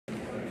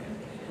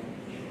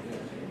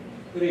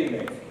Good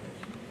evening.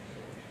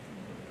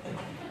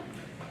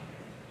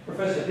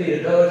 Professor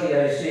Peter Doherty,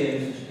 AC,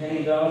 and Mrs.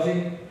 Penny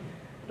Doherty,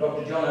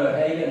 Dr. John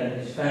O'Hagan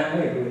and his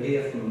family, who are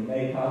here from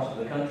many parts of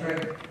the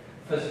country,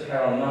 Professor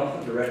Carolyn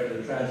Mumford, Director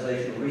of the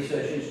Translational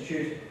Research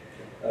Institute,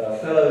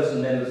 fellows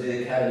and members of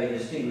the Academy,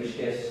 distinguished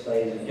guests,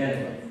 ladies and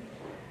gentlemen.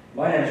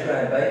 My name is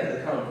Graham Baker,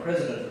 the current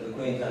President of the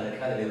Queensland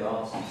Academy of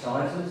Arts and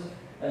Sciences,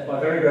 and it's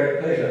my very great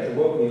pleasure to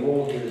welcome you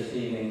all here this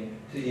evening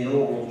to the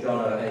inaugural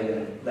John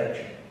O'Hagan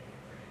Lecture.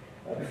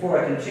 Before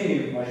I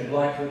continue, I should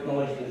like to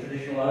acknowledge the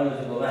traditional owners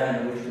of the land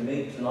on which we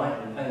meet tonight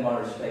and pay my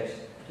respects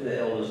to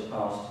their elders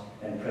past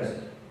and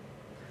present.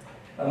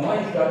 My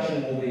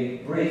introduction will be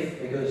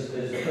brief because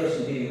there's a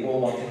person here you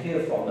all want to hear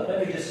from, but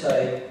let me just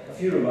say a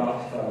few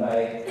remarks, if I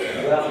may,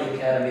 about the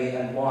Academy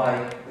and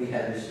why we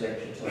have this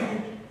lecture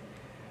tonight.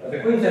 The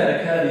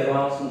Queensland Academy of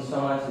Arts and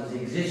Sciences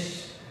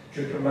exists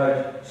to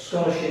promote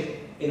scholarship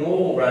in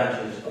all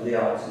branches of the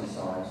arts and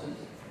sciences,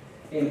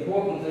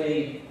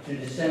 importantly to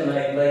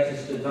disseminate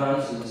latest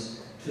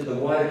advances to the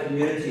wider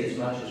community as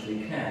much as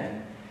we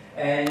can,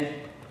 and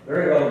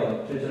very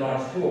relevant to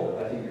tonight's talk,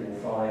 I think you will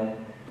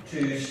find,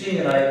 to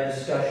stimulate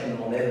discussion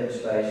on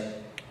evidence-based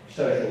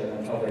social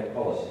and public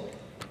policy.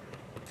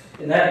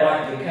 In that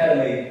light, the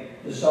Academy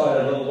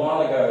decided a little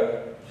while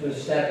ago to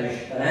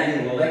establish an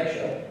annual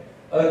lecture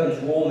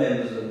open to all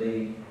members of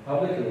the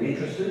public who are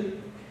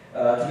interested,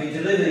 to be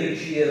delivered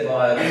each year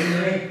by a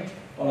luminary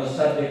on a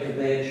subject of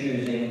their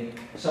choosing,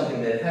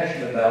 something they're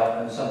passionate about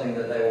and something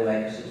that they will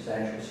make a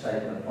substantial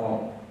statement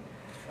on.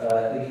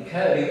 The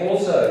Academy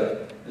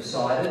also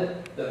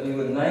decided that we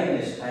would name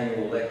this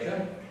annual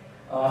lecture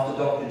after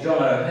Dr.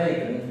 John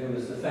O'Hagan, who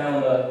was the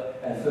founder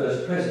and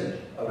first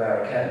president of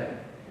our Academy.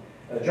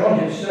 John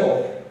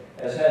himself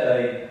has had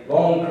a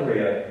long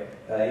career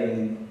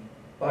in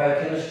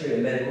biochemistry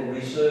and medical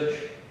research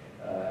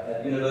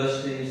at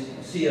universities,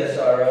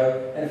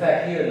 CSIRO, and in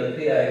fact here in the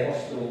PA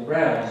hospital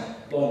grounds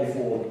long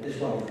before this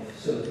wonderful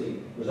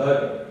facility was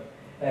open.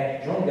 In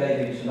fact, John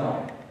gave me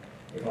tonight,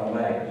 if I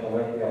may, because I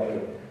won't be able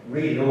to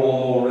read it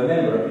all or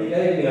remember it, but he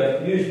gave me a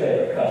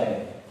newspaper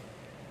cutting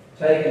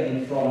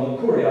taken from the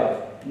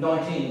Courier,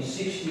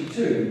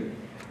 1962,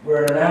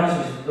 where it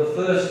announces the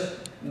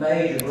first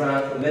major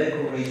grant for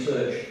medical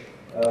research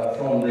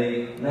from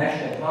the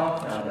National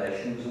Heart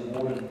Foundation was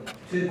awarded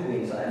to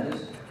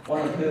Queenslanders,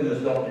 one of whom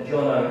was Dr.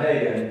 John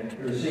O'Hagan,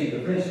 who received the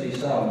princely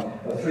sum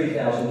of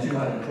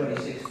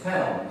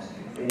 £3,226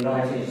 in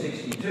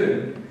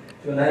 1962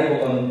 to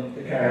enable them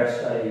to carry out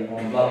study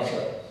on blood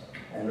cells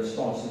and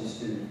responses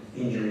to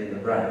injury in the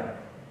brain.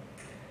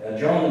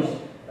 John's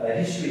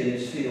history in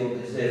this field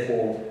is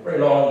therefore very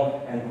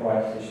long and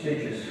quite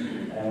prestigious,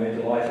 and we're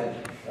delighted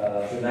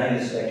to name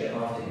this lecture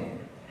after him.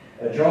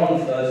 John,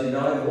 for those who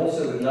know him,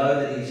 also would know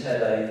that he's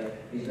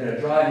been a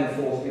driving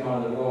force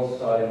behind the Royal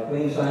Society of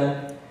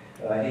Queensland.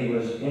 He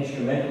was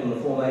instrumental in the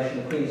formation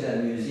of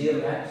Queensland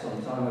Museum Act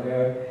some time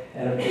ago,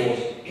 and of course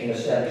in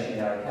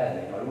establishing our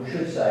Academy. I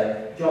should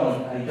say,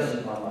 John, and he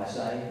doesn't mind my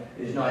saying,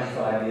 is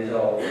 95 years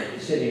old,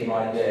 he's sitting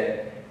right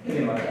there. Give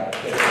him a clap.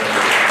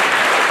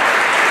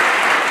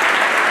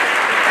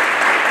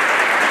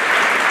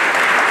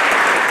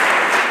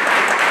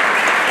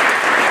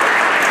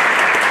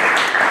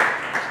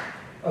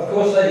 Of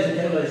course, ladies and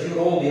gentlemen, as you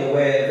will all be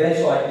aware,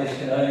 events like this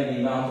can only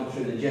be mounted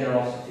through the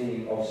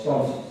generosity of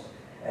sponsors.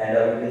 And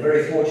we've been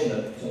very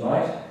fortunate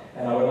tonight,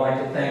 and I would like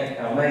to thank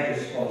our major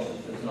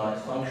sponsors for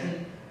tonight's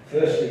function.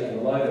 Firstly, and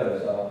the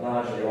logos are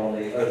largely on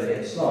the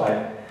overhead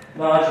slide,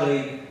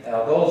 largely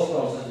our gold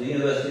sponsors, the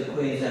University of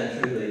Queensland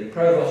through the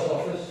Provost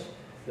Office,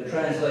 the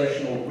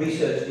Translational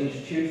Research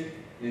Institute,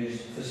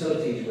 whose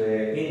facilities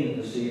we're in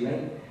this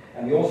evening,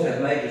 and we also have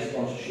major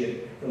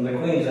sponsorship from the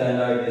Queensland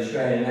Nobel, the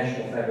Australian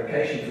National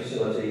Fabrication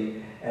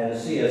Facility, and the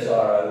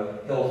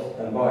CSIRO Health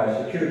and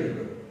Biosecurity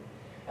Group.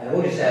 And I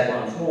will just add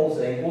one small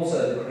thing,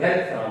 also the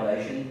Create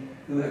Foundation,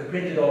 who have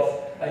printed off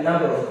a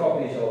number of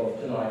copies of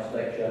tonight's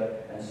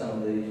lecture, and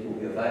some of these will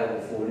be available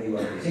for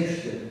anyone who's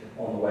interested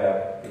on the way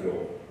up the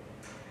door.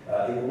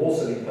 It will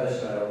also be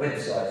posted on our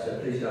website, so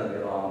please don't be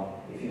alarmed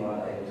if you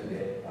aren't able to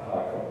get a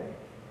hard copy.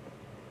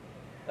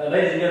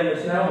 Ladies and gentlemen,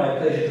 it's now my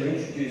pleasure to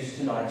introduce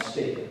tonight's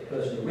speaker, the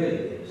person you're really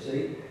here to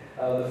see.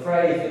 The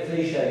phrase, the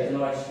cliche,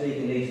 tonight's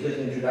speaker needs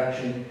little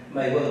introduction,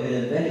 may well have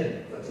been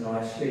invented for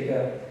tonight's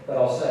speaker, but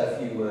I'll say a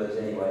few words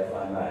anyway if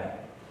I may.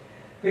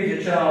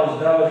 Peter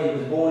Charles Doherty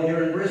was born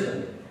here in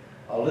Brisbane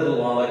a little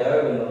while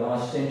ago in the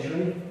last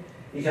century.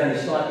 He's only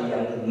slightly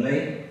younger than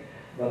me,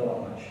 but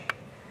not much.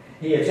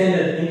 He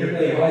attended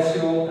Inaugural High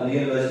School and the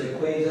University of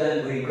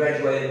Queensland, where he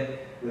graduated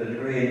with a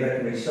degree in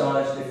veterinary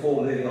science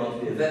before moving on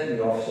to be a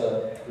veterinary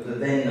officer with the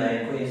then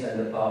named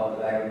Queensland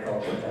Department of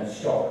Agriculture and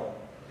Stock.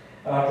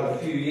 After a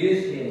few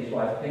years, he and his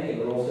wife Penny,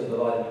 we're also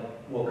delighted to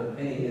welcome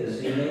Penny here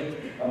this evening,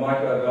 a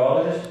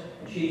microbiologist,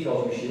 and she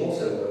tells me she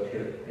also worked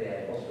here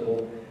at PA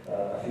Hospital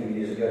a few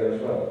years ago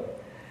as well.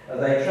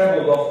 They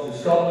travelled off to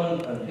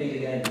Scotland, and Peter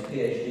gained his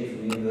PhD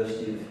from the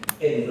University of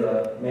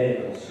Edinburgh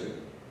Medical School.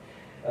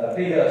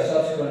 Peter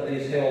subsequently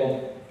has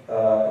held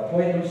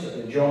appointments at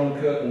the John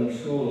Curtin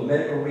School of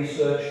Medical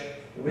Research,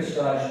 a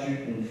Wistar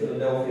Institute in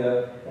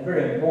Philadelphia, and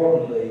very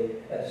importantly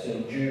at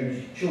St.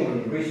 Jude's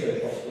Children's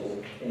Research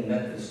Hospital in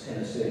Memphis,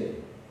 Tennessee.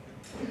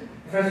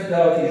 Professor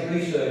Doherty's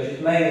research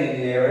is mainly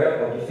in the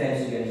area of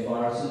defence against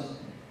viruses,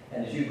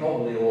 and as you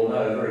probably all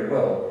know very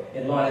well,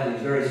 in light of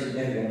his very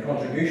significant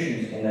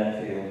contributions in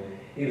that field,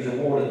 he was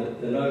awarded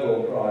the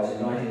Nobel Prize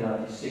in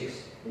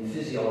 1996 in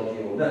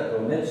Physiology or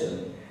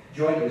Medicine,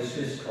 jointly with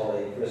Swiss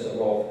colleague Professor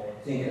Rolf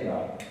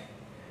Zinkenau,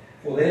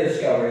 for their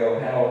discovery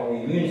of how the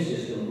immune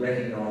system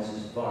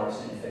recognises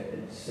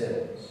virus-infected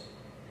cells.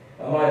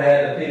 I might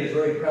add that Peter's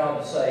very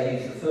proud to say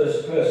he's the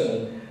first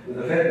person with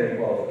a veterinary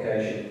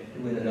qualification to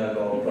win the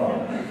Nobel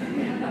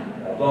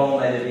Prize. Long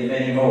may there be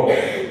many more.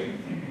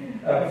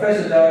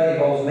 Professor Doherty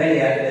holds many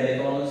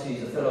academic honours.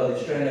 He's a Fellow of the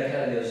Australian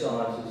Academy of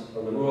Sciences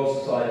of the Royal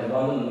Society of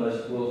London,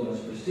 the world's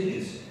most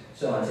prestigious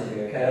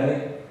scientific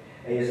academy.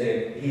 He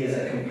is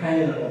a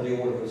Companion of the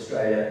Order of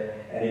Australia,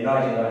 and in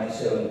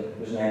 1997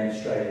 was named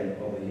Australian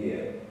of the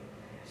Year.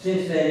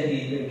 Since then,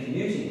 he's been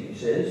commuting, he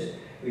says,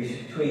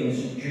 between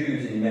St.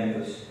 Jude's in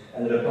Memphis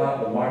and the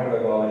Department of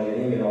Microbiology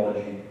and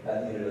Immunology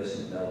at the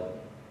University of Melbourne.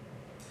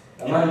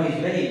 Among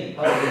his many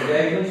public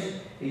engagements,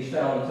 he's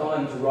found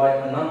time to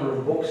write a number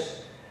of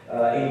books,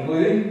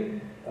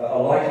 including A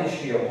Light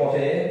History of Hot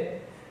Air,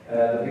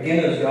 The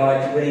Beginner's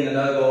Guide to Winning the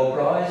Nobel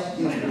Prize.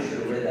 Somebody should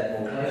have read that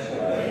more closely.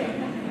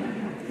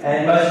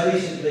 And most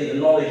recently, The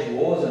Knowledge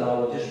Wars, and I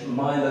will just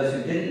remind those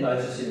who didn't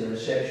notice in the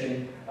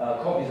reception,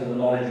 copies of The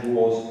Knowledge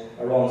Wars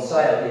are on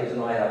sale here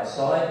tonight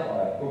outside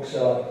by a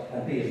bookseller,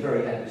 and Peter's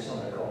very happy to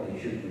sign a copy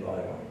should you buy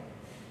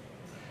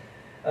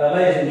one.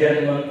 Ladies and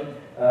gentlemen,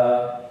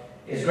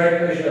 it's a great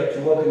pleasure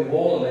to welcome you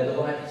all, and we're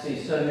delighted to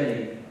see so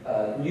many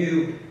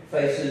new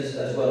faces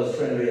as well as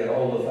friendly and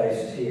older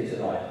faces here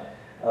tonight.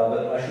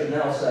 But I should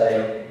now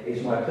say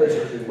it's my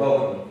pleasure to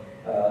welcome,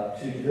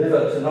 to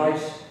deliver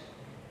tonight's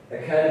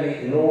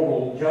Academy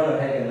Inaugural John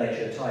O'Hagan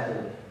Lecture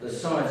titled The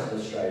Science of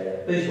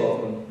Australia. Please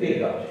welcome Peter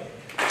Doherty.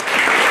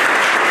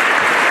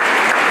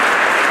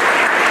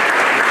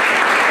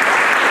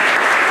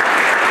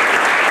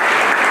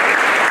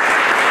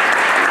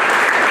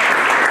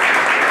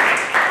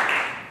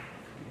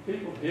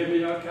 People hear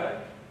me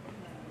okay?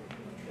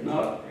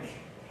 No?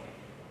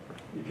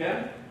 You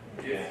can?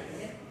 Yeah.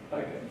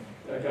 Okay.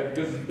 Okay,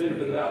 because it's been a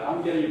bit loud.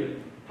 I'm getting a bit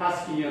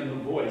husky in the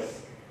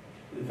voice.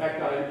 In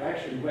fact, I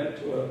actually went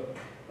to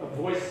a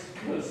voice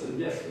person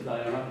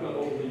yesterday, and I've got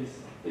all these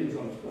things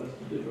I'm supposed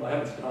to do, but I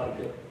haven't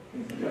started yet.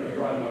 I'm going to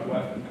drive my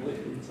wife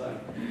completely insane.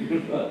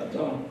 But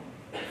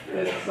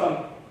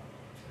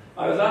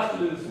I was asked to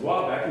do this a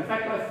while back. In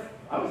fact,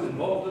 I was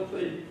involved at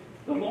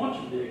the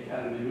launch of the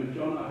Academy when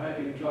John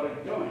O'Hagan got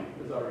it going,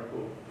 as I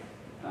recall.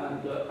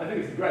 And I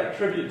think it's a great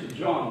tribute to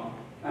John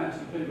and to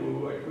the people who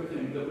work with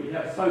him that we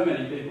have so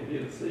many people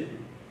here this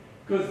evening.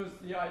 Because it was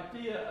the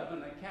idea of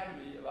an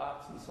Academy of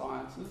Arts and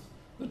Sciences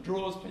that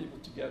draws people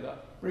together,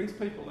 brings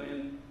people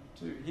in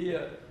to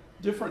hear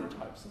different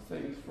types of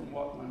things from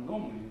what one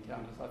normally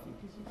encounters, I think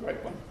is a great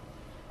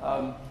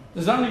one.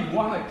 There's only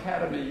one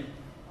academy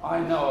I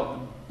know of,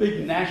 the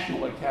big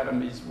national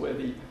academies where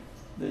the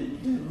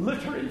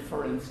literary,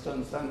 for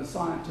instance, and the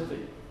scientific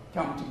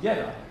come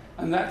together,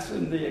 and that's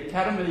in the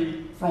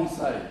Académie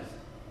Française.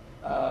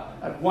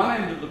 At one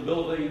end of the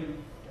building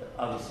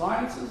are the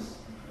sciences,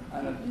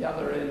 and at the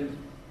other end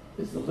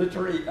is the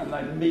literary, and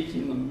they meet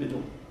in the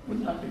middle.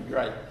 Wouldn't that be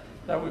great?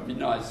 That would be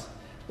nice.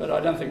 But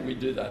I don't think we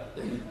do that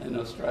in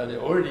Australia,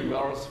 or anywhere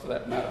else for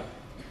that matter.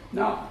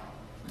 Now,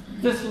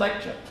 this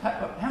lecture,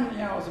 how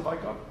many hours have I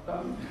got?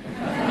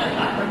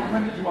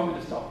 When did you want me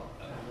to stop?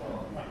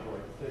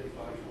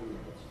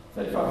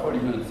 35, 40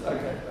 minutes.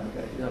 Okay,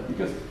 yeah,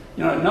 because,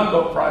 you know,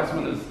 Nobel Prize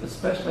winners,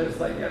 especially as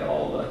they get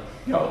older,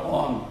 go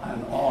on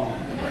and on.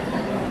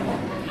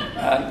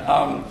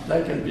 And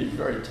they can be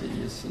very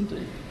tedious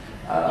indeed.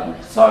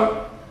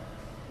 So,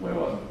 where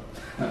was it?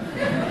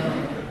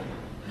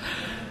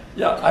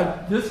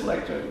 Yeah, this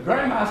lecture,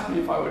 Graham asked me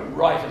if I would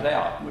write it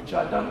out, which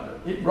I don't.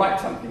 He'd write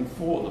something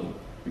for them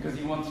because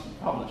he wants to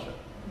publish it.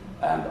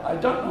 And I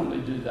don't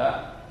normally do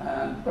that,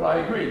 but I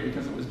agreed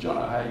because it was John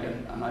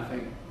O'Hagan, and I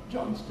think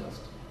John's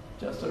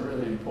just a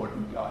really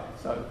important guy.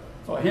 So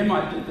for him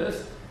I did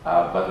this,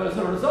 but as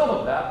a result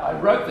of that, I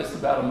wrote this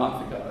about a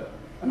month ago,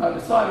 and I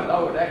decided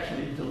I would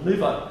actually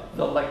deliver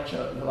the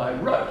lecture that I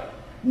wrote.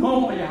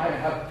 Normally I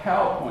have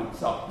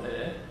PowerPoints up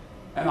there,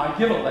 and I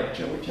give a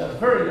lecture which has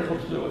very little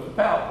to do with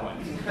the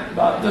PowerPoints,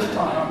 but this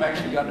time I'm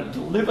actually going to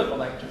deliver the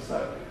lecture,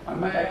 so I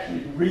may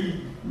actually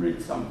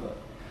read some of it.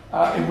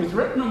 It was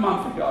written a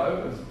month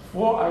ago. It was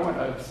before I went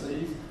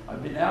overseas.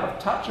 I've been out of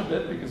touch a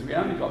bit because we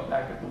only got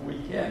back at the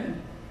weekend,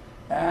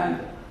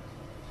 and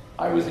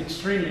I was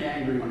extremely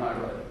angry when I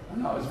wrote it.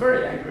 And I was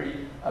very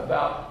angry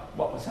about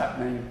what was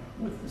happening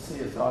with the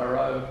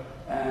CSIRO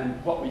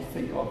and what we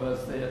think of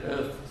as their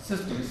Earth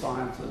system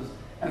sciences,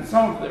 and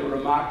some of the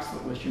remarks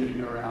that were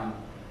shooting around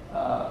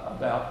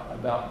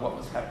about what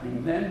was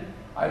happening then.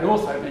 I'd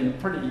also been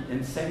pretty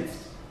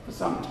incensed for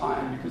some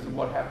time because of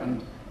what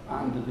happened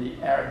under the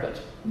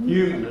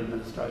Abbott-Newman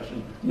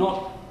administration,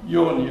 not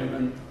your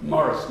Newman,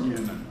 Morris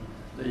Newman,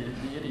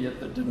 the idiot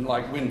that didn't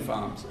like wind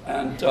farms.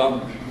 And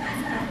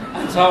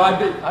so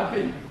I've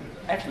been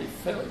actually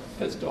fairly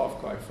pissed off,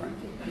 quite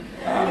frankly.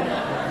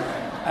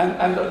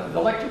 And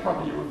the lecture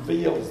probably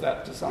reveals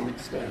that to some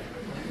extent.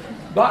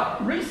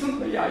 But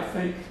recently, I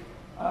think,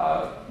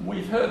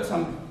 we've heard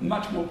some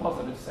much more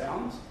positive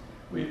sounds.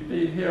 We've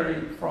been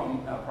hearing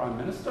from our Prime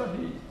Minister.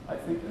 I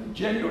think, a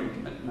genuine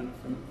commitment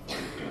to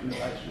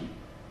innovation.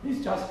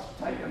 He's just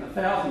taken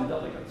 1,000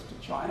 delegates to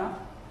China.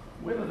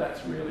 Whether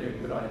that's really a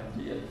good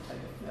idea to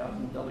take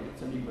 1,000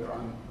 delegates anywhere,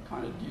 I'm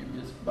kind of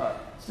dubious. But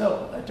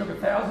still, they took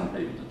 1,000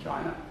 people to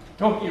China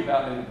talking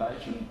about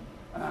innovation.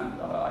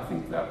 And I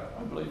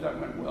believe that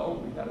went well.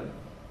 We had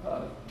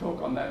a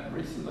talk on that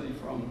recently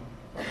from,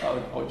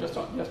 or just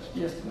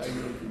yesterday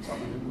really, from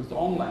someone who was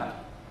on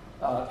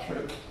that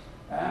trip.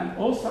 And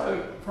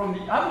also from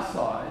the other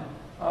side,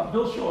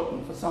 Bill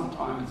Shorten for some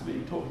time has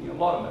been talking a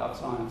lot about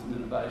science and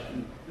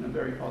innovation in a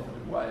very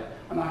positive way.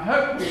 And I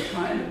hope we're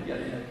kind of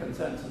getting a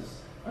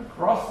consensus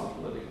across the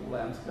political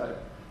landscape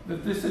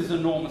that this is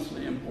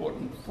enormously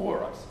important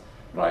for us.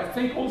 But I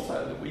think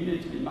also that we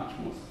need to be much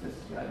more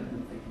sophisticated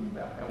in thinking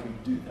about how we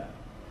do that.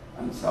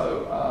 And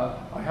so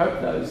I hope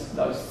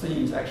those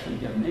themes actually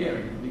get an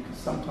airing, because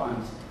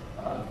sometimes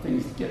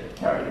things get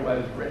carried away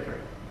with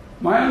rhetoric.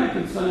 My only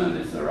concern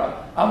is there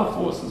are other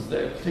forces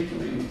there,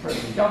 particularly in the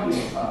present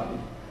governing party,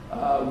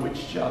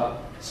 which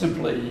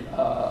simply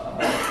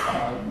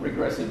are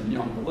regressive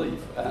beyond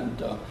belief.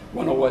 And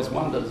one always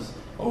wonders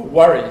or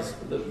worries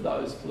that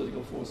those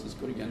political forces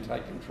could again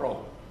take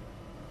control.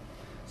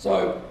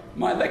 So,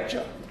 my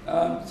lecture.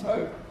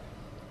 So,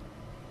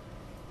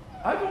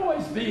 I've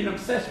always been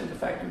obsessed with the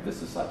fact that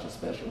this is such a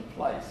special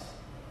place.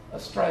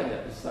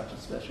 Australia is such a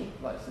special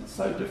place. It's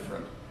so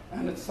different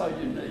and it's so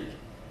unique.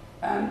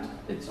 And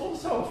it's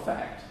also a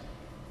fact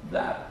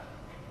that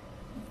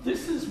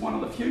this is one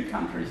of the few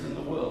countries in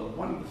the world,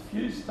 one of the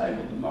few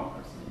stable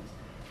democracies,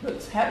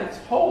 that's had its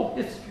whole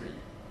history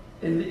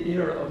in the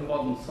era of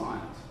modern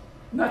science.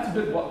 And that's a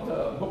bit what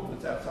the book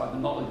that's outside the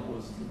Knowledge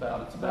Wars is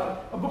about. It's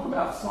about a book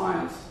about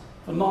science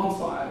for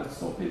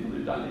non-scientists or people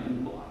who don't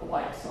even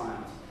like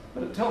science.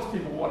 But it tells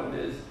people what it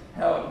is,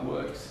 how it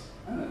works,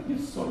 and it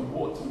gives sort of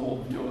warts and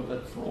all view of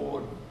it,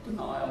 fraud,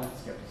 denial,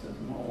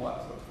 skepticism, all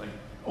that sort of thing.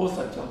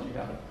 Also tells you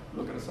how to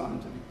look at a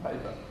scientific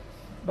paper.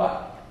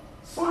 But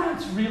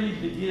science really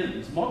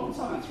begins, modern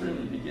science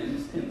really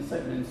begins in the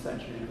 17th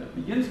century, and it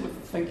begins with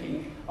the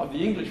thinking of the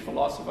English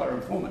philosopher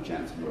and former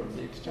Chancellor of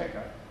the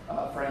Exchequer,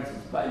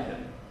 Francis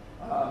Bacon.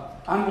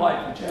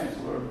 Unlike the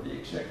Chancellor of the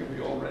Exchequer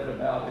we all read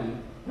about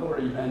in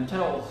Hilary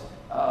Mantel's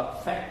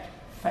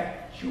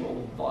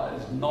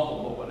factualized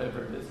novel or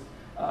whatever it is,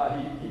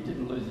 he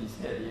didn't lose his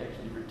head, he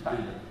actually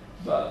retained it.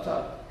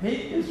 But he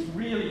is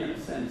really, in a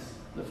sense,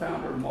 the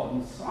founder of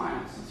modern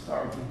science, as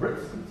far as the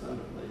Brits are concerned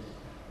at least,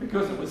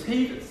 because it was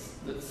he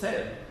that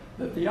said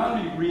that the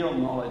only real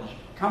knowledge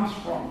comes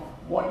from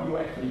what you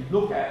actually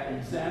look at,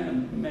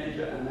 examine,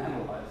 measure, and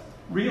analyse.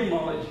 Real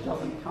knowledge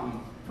doesn't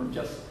come from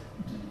just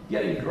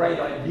getting great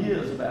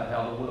ideas about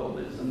how the world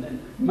is and then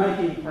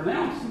making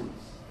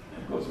pronouncements.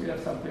 Of course, we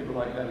have some people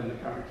like that in the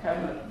current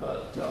cabinet,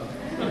 but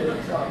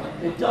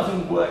it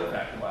doesn't work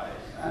that way.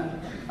 And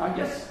I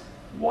guess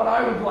what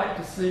I would like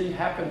to see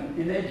happen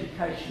in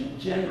education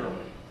generally,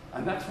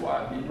 and that's why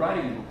I've been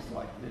writing books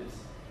like this,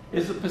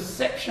 is a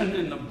perception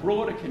in the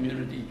broader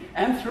community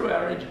and through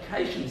our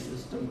education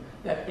system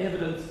that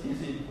evidence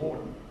is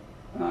important.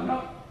 And I'm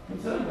not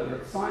concerned whether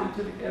it's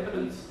scientific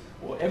evidence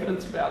or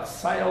evidence about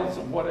sales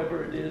or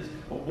whatever it is,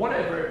 or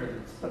whatever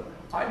evidence, but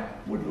I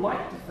would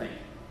like to think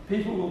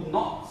people will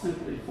not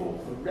simply fall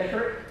for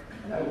rhetoric,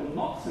 they will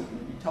not simply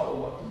be told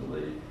what to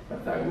believe,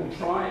 but they will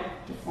try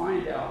to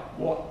find out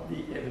what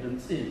the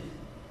evidence is.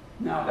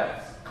 Now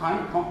that's kind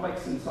of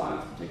complex in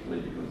science,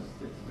 particularly because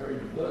it's very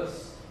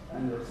diverse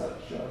and there are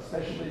such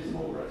specialties and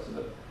all the rest of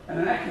it. And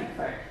in actual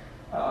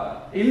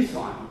fact, in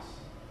science,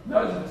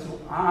 those of us who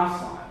are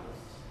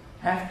scientists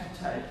have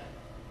to take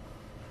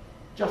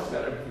just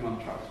about everything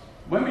on trust.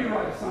 When we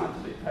write a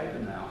scientific paper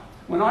now,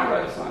 when I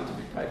wrote a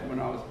scientific paper when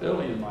I was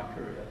early in my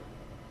career,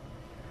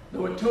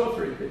 there were 2 or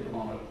 3 people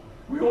on it.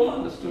 We all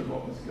understood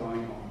what was going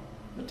on.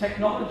 The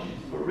technologies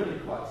were really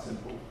quite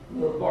simple.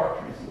 The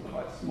laboratories were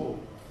quite small.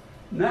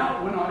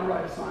 Now, when I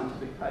write a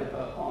scientific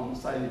paper on,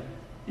 say,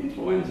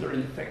 influenza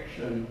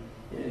infection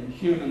in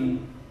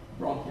human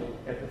bronchial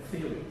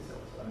epithelial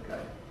cells,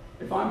 okay,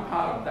 if I'm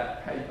part of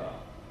that paper,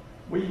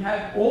 we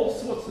have all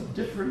sorts of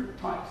different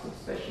types of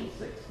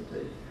specialist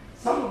expertise,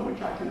 some of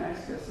which I can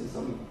access and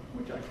some of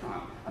which I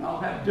can't. And I'll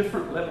have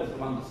different levels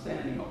of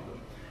understanding of them.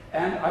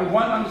 And I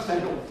won't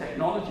understand all the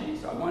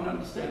technologies, I won't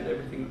understand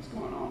everything that's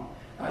going on.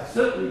 I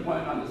certainly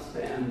won't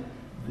understand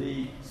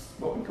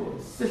what we call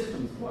the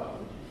systems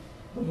biology,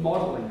 the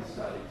modelling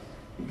studies.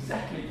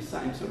 Exactly the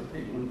same sort of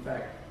people, in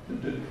fact, who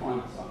do the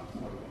climate science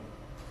modelling.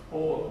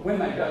 Or when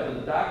they go to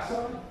the dark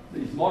side,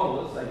 these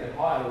modellers, they get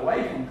hired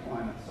away from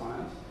climate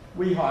science.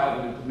 We hire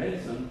them into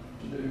medicine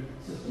to do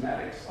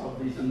systematics of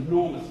these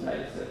enormous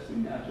data sets we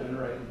now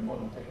generate with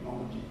modern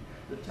technology.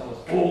 that tell us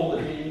all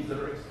the genes that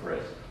are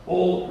expressed,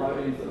 all the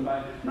proteins that are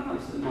made. None of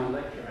this is in my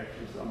lecture,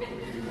 actually, so I'm putting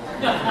it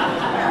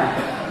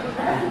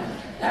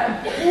and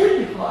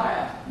we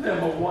hire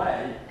them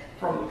away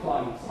from the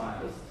climate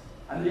scientists,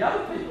 and the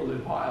other people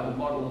who hire the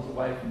modelers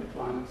away from the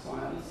climate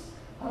scientists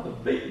are the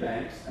big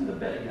banks and the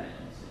betting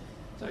agencies.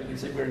 So you can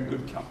see we're in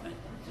good company.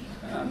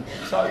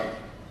 So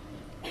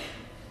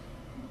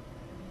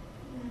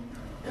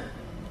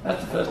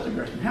that's the first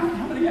digression. How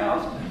many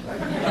hours did it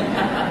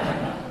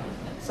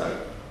take? So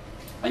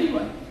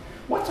anyway,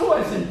 what's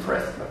always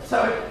impressed me?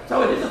 So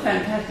it is a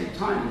fantastic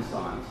time in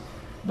science,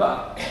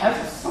 but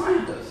as a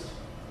scientist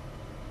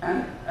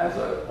and as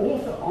an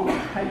author on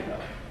a paper,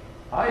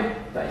 I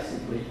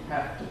basically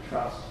have to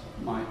trust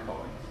my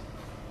colleagues.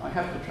 I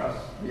have to trust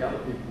the other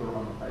people who are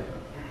on the paper.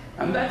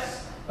 And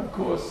that's, of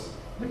course,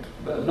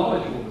 the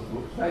knowledge of this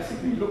book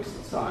basically looks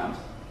at science,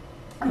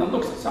 and it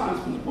looks at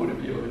science from the point of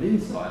view of an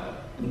insider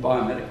in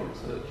biomedical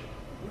research,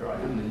 where I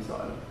am an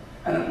insider,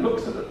 and it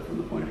looks at it from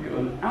the point of view of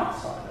an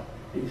outsider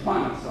in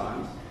climate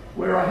science,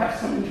 where I have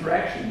some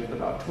interaction with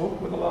it. I've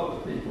talked with a lot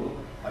of the people.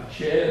 I've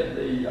chaired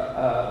the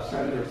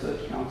Australian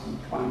Research Council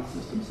Climate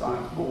System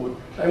Science Board.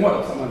 They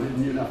wanted someone who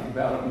knew nothing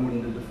about it and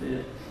wouldn't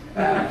interfere.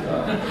 And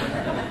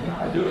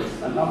I do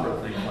a number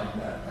of things like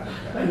that.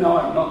 They know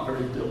I'm not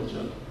very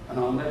diligent and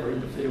I'll never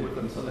interfere with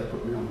them, so they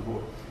put me on the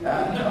board.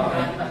 And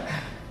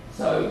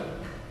so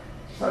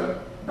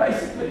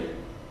basically,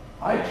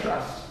 I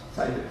trust,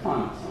 say, the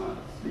climate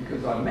scientists,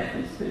 because I've met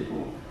these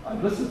people,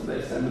 I've listened to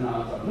their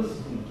seminars, I've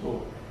listened to them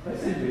talk. They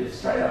seem to be a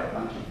straight-up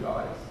bunch of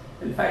guys.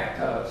 In fact,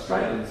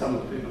 straighter than some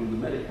of the people in the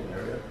medical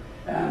area,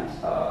 and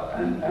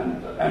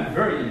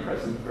very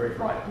impressive, very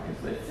bright,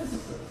 because they're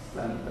physicists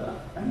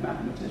and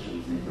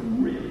mathematicians. These are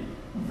really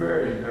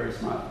very, very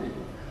smart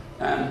people.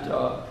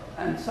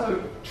 And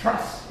so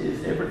trust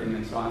is everything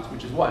in science,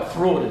 which is why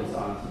fraud in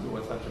science is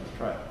always such a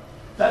trap.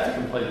 That's a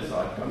complete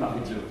aside, got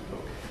nothing to do with the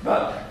book.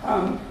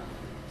 But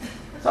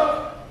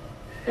so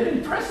it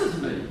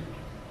impresses me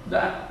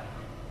that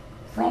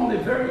from the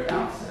very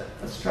outset,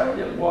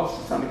 Australia was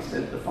to some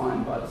extent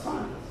defined by the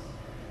scientists.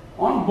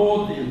 On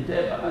board the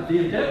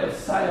Endeavour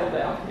sailed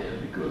out here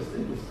because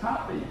it was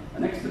partly,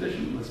 an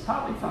expedition was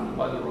partly funded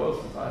by the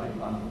Royal Society of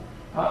London,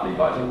 partly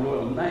by the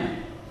Royal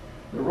Navy.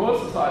 The Royal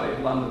Society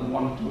of London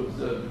wanted to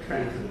observe the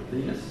transit of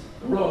Venus.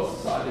 The Royal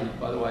Society,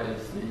 by the way,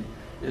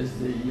 is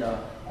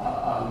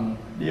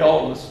the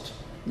oldest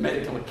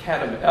medical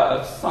academy,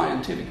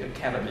 scientific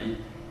academy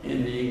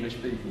in the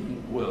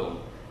English-speaking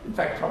world. In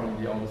fact,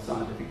 probably the oldest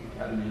scientific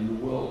academy in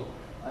the world.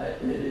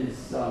 It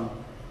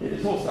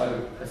is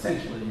also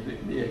essentially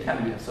the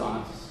Academy of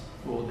Science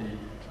for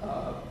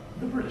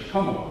the British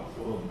Commonwealth,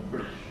 or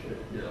the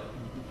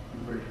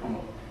British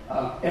Commonwealth.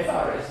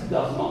 FRS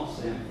does not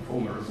stand for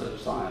former research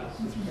science.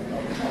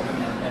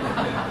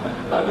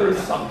 Though there is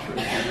some truth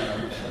in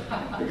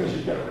that, because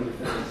you get it when you're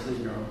fairly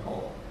senior on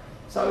whole.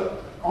 So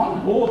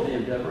on board the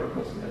Endeavour, of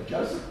course, we had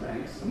Joseph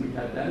Banks and we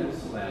had Daniel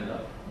Solander,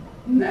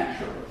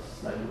 naturalists.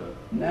 They were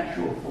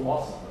natural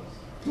philosophers.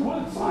 The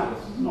word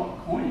scientist was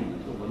not coined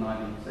until the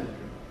 19th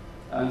century.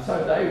 And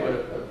so they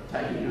were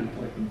taking and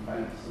collecting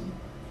plants and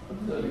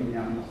observing the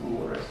animals and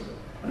all the rest of it.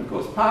 And of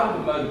course, part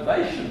of the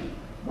motivation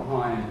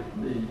behind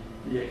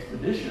the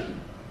expedition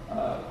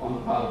on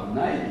the part of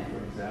the Navy,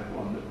 for example,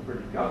 on the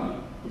British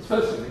government, was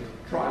firstly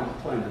trying to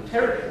claim the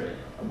territory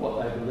of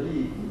what they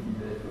believed would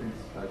be there for the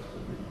east coast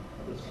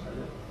of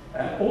Australia,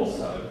 and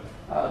also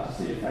to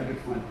see if they could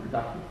find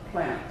productive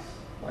plants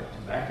like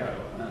tobacco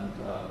and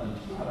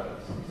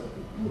tomatoes, and so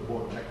we were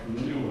brought back from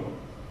the New World.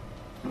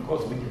 And of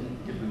course, we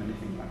didn't give them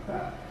anything like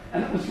that.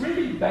 And it was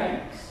really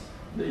Banks,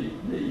 the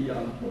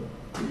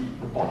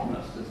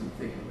botanist, as we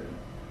think of him,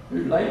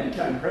 who later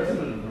became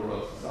president of the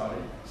Royal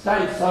Society,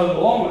 stayed so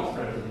long as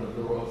president of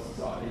the Royal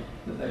Society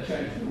that they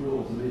changed the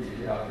rules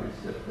immediately after he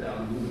stepped down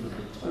and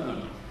limited the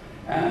term.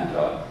 And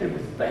it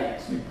was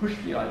Banks who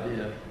pushed the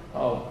idea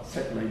of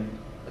settling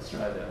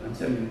Australia and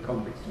sending the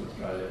convicts to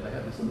Australia. They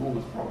had this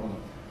enormous problem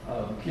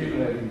of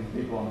accumulating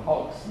these people on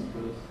hulks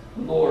because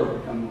the law had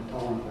become more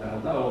tolerant. They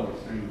had no longer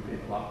stringing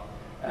people up.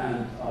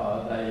 And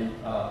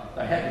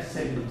they had to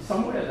send them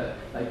somewhere that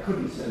they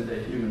couldn't send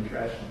their human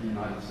trash to the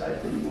United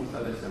States anymore,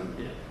 so they sent them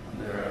here,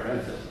 and they're our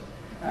ancestors.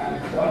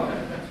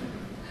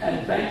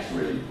 And Banks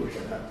really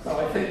pushed that. So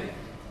I think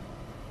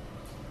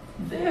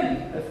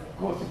then, of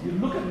course, if you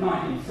look at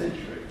 19th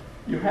century,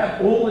 you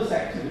have all this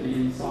activity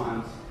in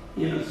science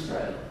in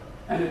Australia.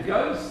 And it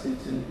goes,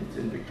 it's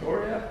in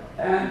Victoria,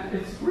 and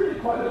it's really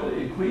quite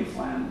early in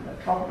Queensland,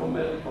 tropical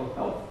medical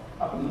health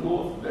up in the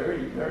north,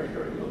 very, very,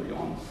 very early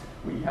on.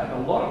 We had a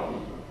lot of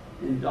people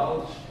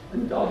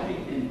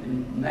indulging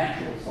in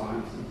natural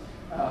sciences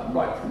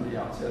right from the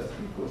outset.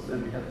 Of course,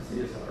 then we had the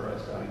CSIRO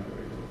starting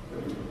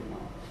very early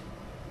on.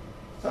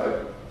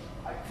 So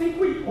I think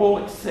we all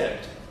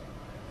accept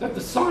that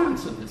the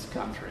science of this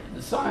country,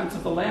 the science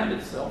of the land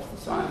itself,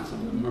 the science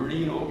of the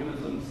marine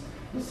organisms,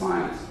 the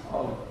science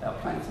of our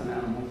plants and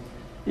animals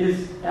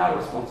is our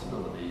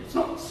responsibility. It's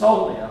not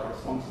solely our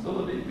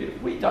responsibility, but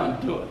if we don't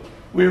do it,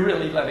 we're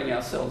really letting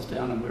ourselves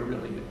down and we're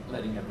really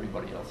letting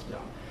everybody else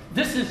down.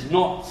 This is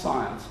not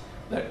science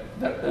that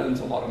earns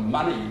a lot of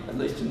money, at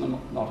least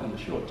not in the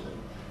short term.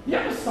 The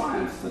other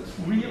science that's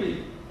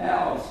really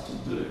ours to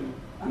do,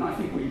 and I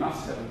think we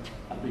must have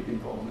a big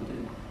involvement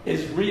in,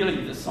 is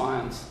really the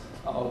science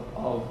of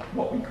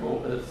what we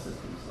call Earth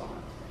system science.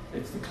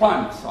 It's the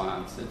climate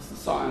science, it's the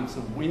science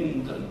of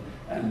wind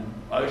and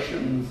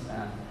oceans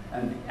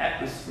and the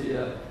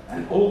atmosphere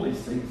and all these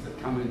things that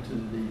come into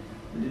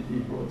the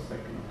broad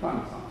spectrum of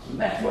climate science. And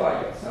that's why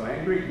I get so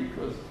angry,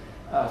 because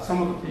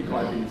some of the people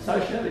I've been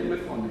associating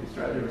with on the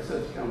Australia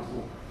Research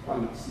Council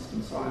climate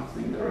system science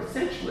thing, they're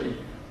essentially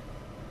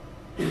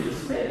in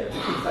despair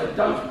because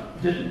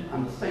they didn't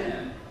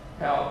understand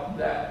how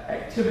that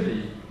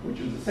activity, which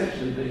was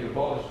essentially being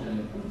abolished in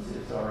the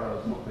CSIRO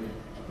as not being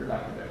a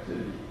productive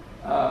activity,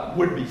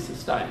 would be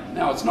sustained.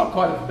 Now, it's not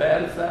quite as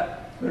bad as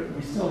that, but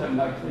we still have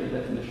no clear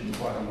definition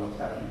quite on what's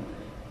happening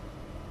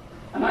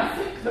there. And I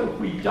think that if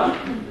we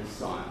don't do this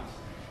science,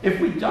 if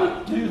we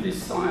don't do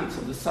this science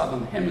of the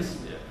Southern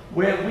Hemisphere,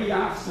 where we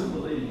are still the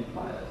leading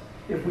players,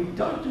 if we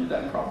don't do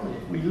that properly,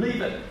 if we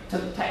leave it to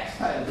the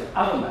taxpayers of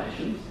other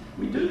nations,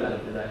 we do that a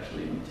bit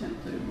actually, we tend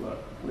to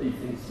leave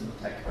things to the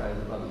taxpayers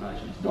of other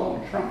nations.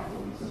 Donald Trump,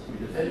 for instance,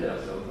 we defend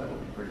ourselves, that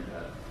would be pretty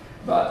bad.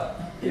 But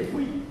if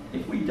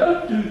we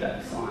don't do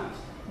that science,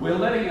 we're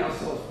letting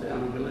ourselves down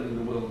and we're letting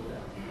the world down.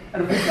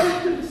 And if we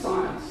don't do the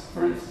science,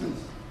 for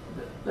instance,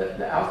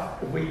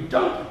 if we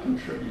don't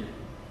contribute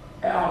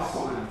our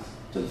science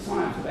to the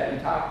science of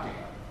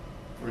Antarctica,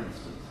 for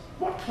instance,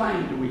 what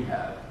claim do we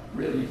have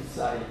really to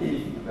say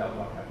anything about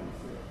what happens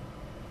there?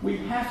 We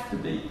have to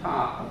be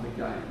part of the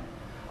game.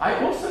 I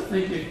also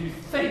think if you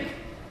think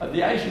of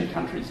the Asian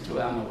countries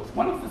to our north,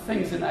 one of the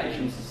things in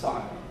Asian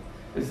society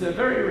is they're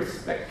very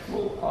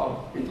respectful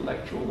of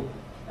intellectual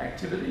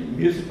activity,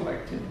 musical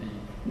activity.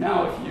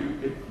 Now, if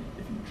you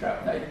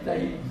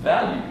they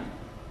value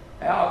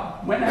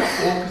when our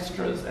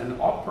orchestras and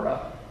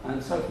opera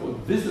and so forth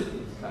visit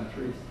these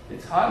countries,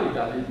 it's highly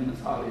valued and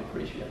it's highly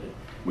appreciated.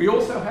 We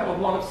also have a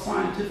lot of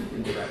scientific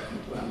interaction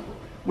to our north.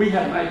 We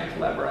have major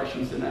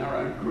collaborations in our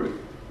own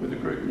group with a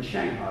group in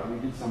Shanghai. We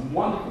did some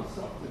wonderful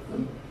stuff with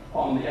them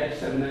on the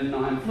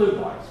H7N9 flu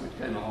virus, which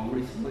came along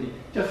recently.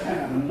 Just came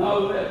out of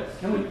nowhere, it's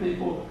killing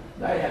people.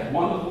 They had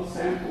wonderful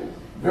samples,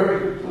 very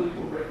good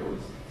clinical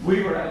records.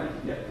 We were able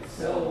to get the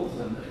cells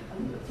and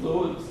the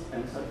fluids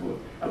and so forth.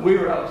 And we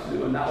were able to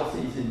do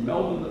analyses in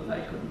Melbourne that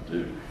they couldn't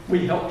do.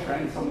 We helped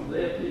train some of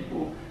their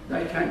people.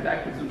 They came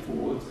backwards and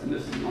forwards, and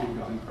this is an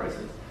ongoing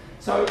process.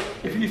 So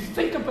if you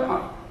think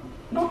about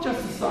not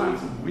just the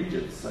science of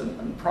widgets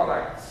and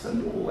products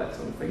and all that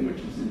sort of thing,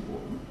 which is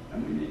important,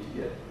 and we need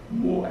to get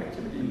more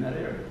activity in that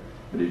area.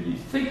 But if you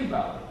think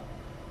about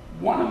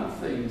it, one of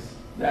the things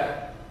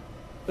that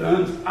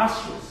earns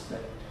us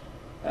respect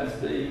as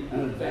being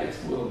an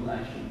advanced world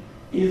nation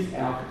is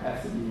our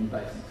capacity in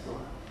basic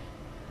science.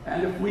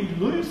 And if we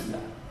lose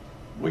that,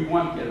 we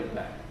won't get it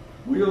back.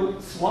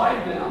 We'll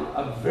slide down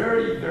a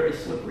very, very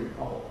slippery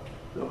pole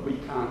that we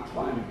can't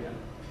climb again.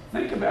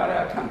 Think about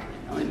our country.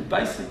 I mean,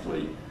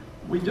 basically,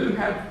 we do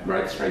have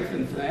great strength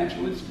in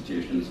financial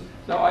institutions,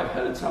 though I've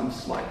heard some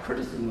slight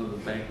criticism of the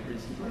bank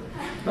recently.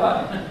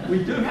 But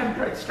we do have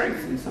great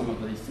strength in some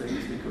of these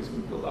things because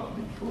we built up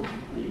a big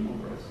fortune and all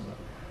the rest of it.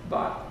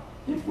 But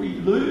if we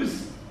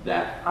lose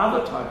that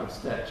other type of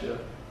stature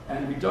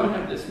and we don't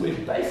have this, we're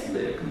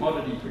basically a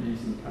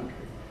commodity-producing country.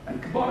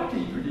 And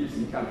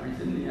commodity-producing countries,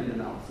 in the end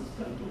analysis,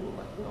 don't do all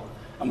that well.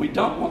 And we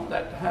don't want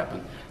that to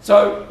happen.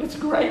 So it's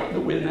great that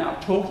we're now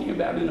talking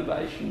about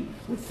innovation,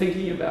 we're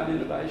thinking about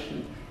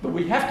innovation, but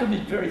we have to be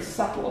very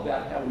subtle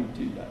about how we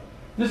do that.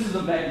 This is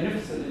a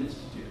magnificent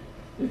institute.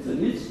 It's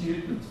an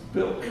institute that's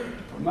built to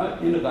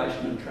promote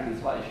innovation and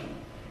translation.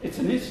 It's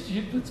an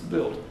institute that's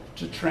built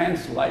to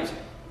translate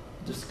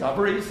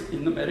discoveries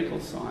in the medical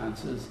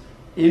sciences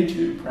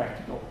into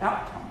practical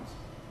outcomes.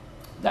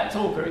 That's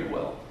all very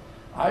well.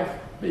 I've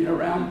been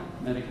around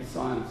medical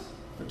science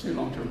for too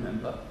long to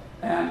remember,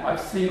 and I've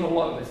seen a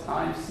lot of this.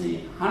 I've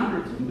seen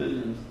hundreds of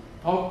millions,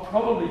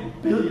 probably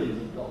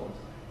billions of dollars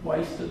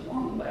wasted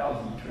on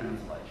lousy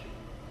translation.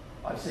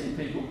 I've seen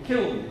people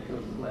killed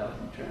because of lousy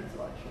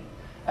translation.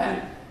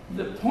 And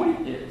the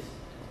point is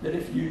that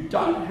if you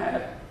don't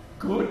have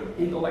good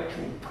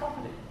intellectual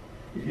property,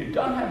 if you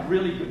don't have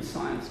really good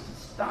science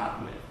to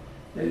start with,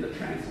 then the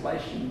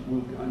translation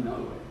will go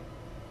nowhere.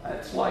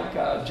 It's like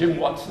Jim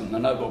Watson, the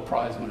Nobel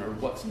Prize winner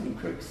of Watson and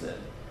Crick, said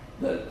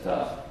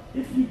that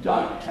if you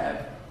don't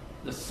have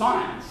the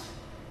science,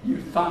 you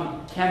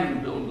fund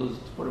cannon builders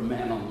to put a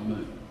man on the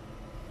moon.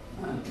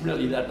 And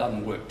really that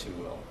doesn't work too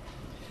well.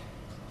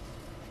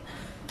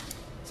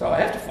 So I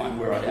have to find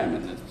where I am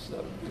in this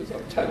because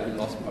I've totally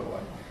lost my way.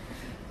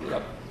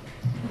 Yep.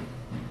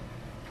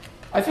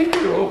 I think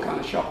we were all kind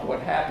of shocked what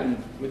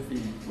happened with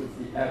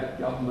the Abbott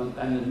government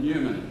and the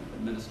Newman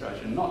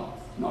administration, not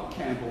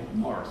Campbell,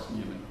 Morris,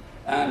 Newman.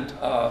 And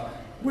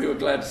we were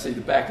glad to see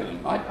the back of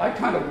them. I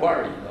kind of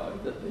worry, though,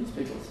 that these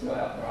people are still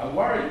out there.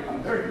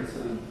 I'm very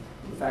concerned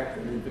with the fact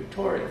that in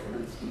Victoria, for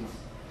instance,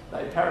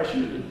 they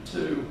parachuted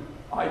two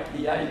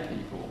IPA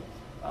people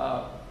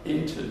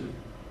into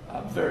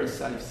very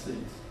safe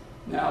seats.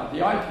 Now, the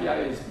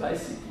IPA is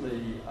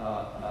basically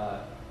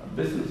a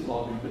business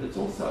lobby, but it's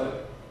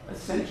also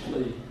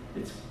essentially,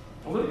 its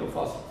political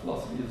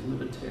philosophy is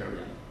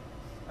libertarian.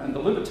 And the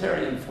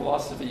libertarian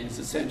philosophy is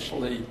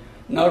essentially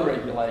no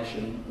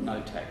regulation,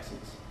 no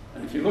taxes.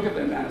 And if you look at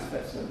their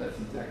manifesto, that's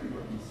exactly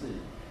what you see.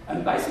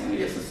 And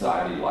basically a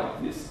society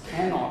like this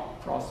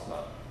cannot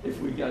prosper if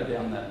we go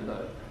down that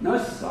road.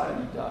 No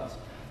society does.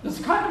 There's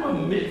kind of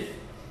a myth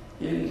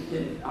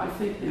I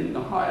think in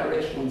the higher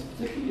echelons,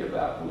 particularly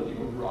about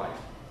political right,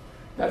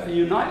 that the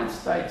United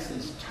States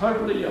is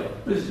totally a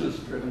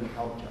business-driven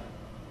culture.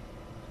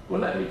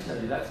 Well, let me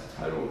tell you, that's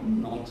total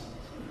nonsense.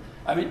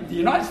 I mean, the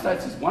United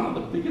States is one of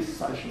the biggest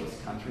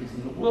socialist countries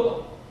in the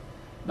world,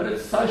 but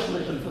it's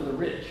socialism for the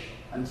rich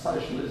and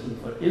socialism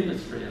for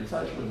industry and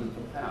socialism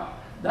for power.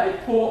 They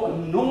pour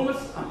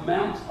enormous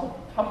amounts of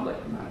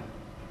public money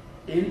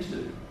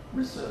into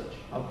research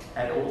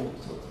at all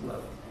sorts of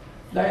levels.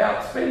 They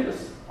outspend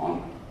us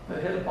on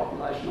per head of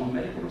population on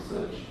medical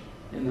research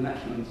in the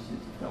National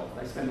Institutes of Health.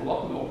 They spend a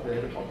lot more per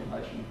head of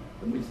population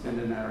than we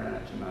spend in our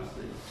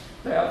NHMRC.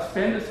 They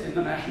outspend us in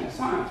the National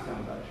Science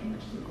Foundation,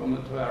 which is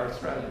equivalent to our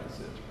Australia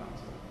Research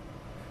Council.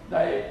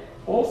 They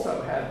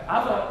also have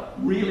other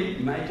really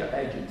major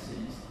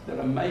agencies that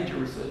are major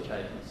research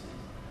agencies.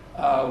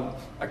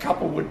 A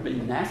couple would be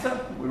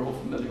NASA. We're all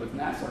familiar with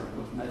NASA. Of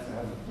course, NASA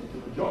has a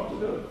particular job to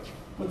do. It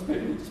puts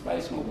people into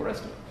space and all the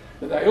rest of it.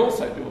 But they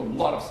also do a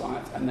lot of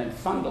science, and they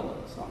fund a lot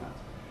of science.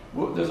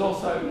 Well, there's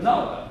also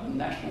NOAA, the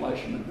National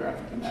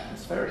Oceanographic and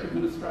Atmospheric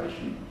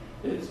Administration.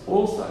 It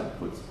also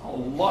puts a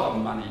lot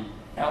of money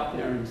out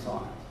there in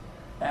science.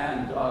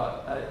 And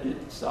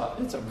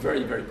it's a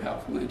very, very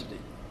powerful entity.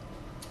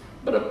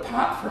 But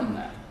apart from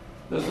that,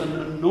 there's an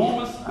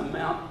enormous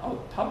amount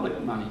of public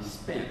money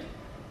spent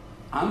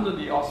under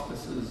the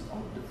auspices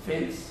of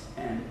defence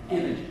and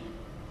energy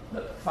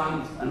that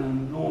funds an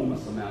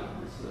enormous amount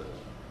of research.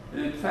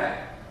 And in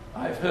fact,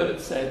 I've heard it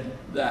said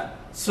that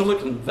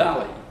Silicon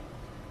Valley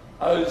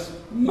owes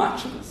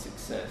much of its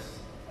success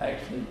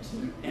actually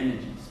to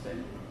energy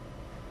spending.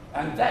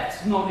 And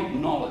that's not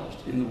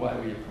acknowledged in the way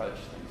we approach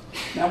things.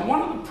 Now,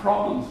 one of the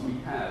problems we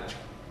have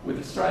with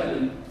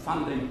Australian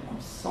funding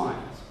of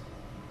science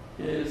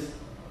is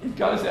it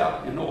goes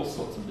out in all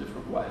sorts of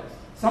different ways.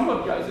 Some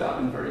of it goes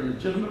out in very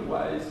legitimate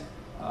ways.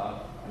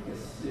 I guess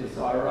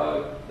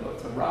CSIRO, though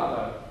it's a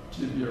rather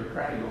too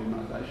bureaucratic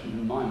organisation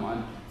in my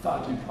mind,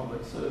 far too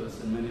public service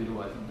in many of the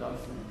ways it does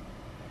things.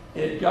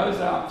 It goes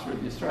out through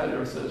the Australia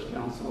Research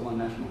Council and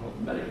National Health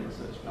and Medical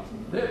Research Council.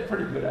 They're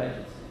pretty good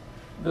agencies.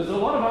 There's a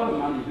lot of other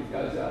money that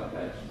goes out of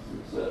agency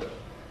research,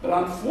 but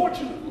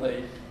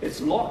unfortunately it's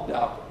locked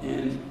up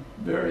in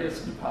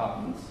various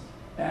departments,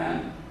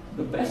 and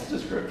the best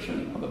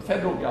description of a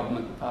federal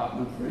government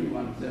department for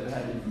anyone who's ever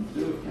had anything to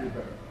do with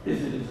Canberra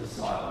is it is a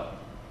silo.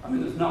 I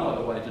mean, there's no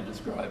other way to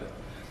describe it.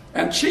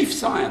 And chief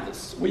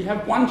scientists, we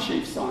have one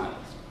chief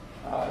scientist.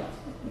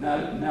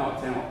 Now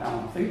it's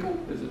Alan Finkel,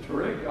 who's a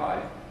terrific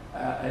guy.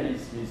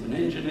 He's an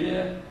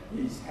engineer.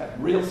 He's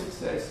had real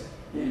success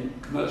in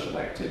commercial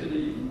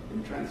activity,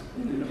 in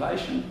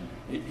innovation.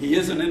 He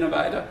is an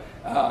innovator,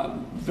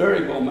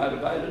 very well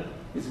motivated.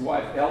 His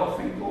wife, Ella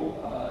Finkel,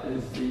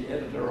 is the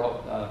editor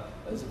of,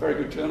 is a very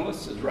good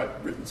journalist, has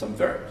written some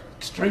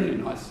extremely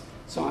nice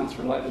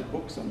science-related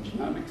books on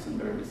genomics and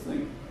various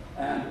things,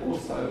 and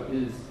also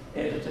is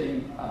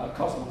editing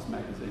Cosmos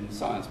magazine,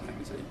 Science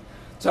magazine.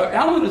 So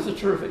Alan is a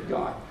terrific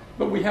guy,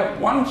 but we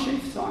have one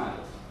chief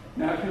scientist.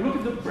 Now, if you look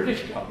at the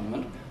British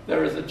government,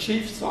 there is a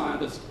chief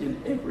scientist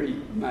in every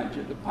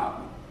major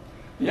department.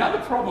 The other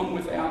problem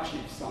with our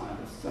chief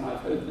scientists, and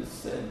I've heard this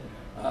said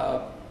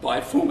by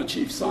former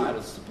chief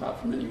scientists apart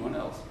from anyone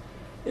else,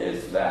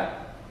 is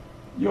that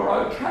you're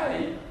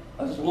okay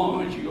as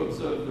long as you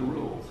observe the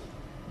rules.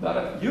 But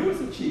if you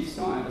as a chief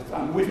scientist,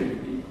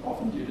 unwittingly,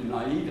 often due to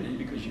naivety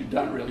because you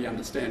don't really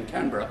understand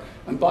Canberra,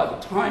 and by the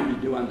time you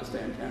do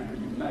understand Canberra,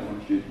 you may want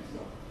to shoot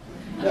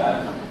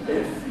yourself,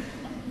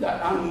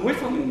 that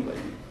unwittingly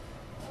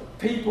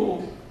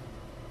people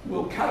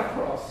will cut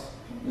across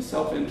the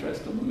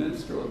self-interest of the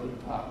minister or the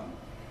department.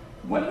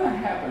 When that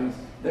happens,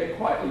 they're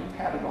quietly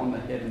patted on the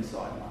head and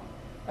sidelined.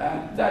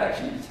 And that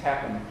actually has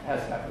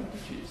happened to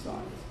chief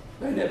scientists.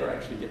 They never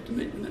actually get to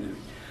meet with anything.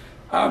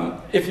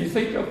 If you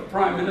think of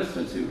prime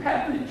ministers who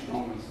have been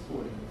strongly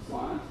supportive of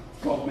science,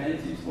 Bob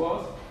Menzies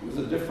was. It was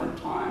a different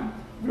time,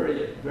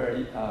 very,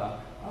 very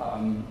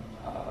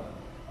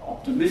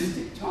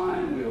optimistic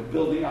time. We were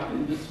building up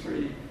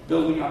industry,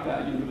 building up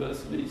our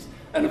universities,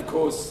 and of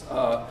course,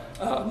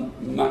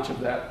 much of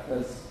that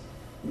has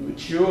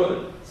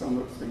matured. Some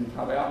of it's been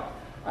cut out.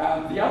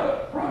 The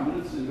other prime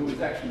minister who was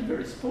actually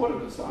very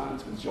supportive of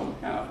science was John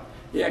Howard.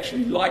 He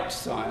actually liked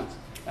science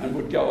and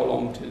would go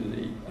along to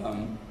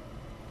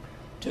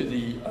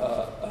the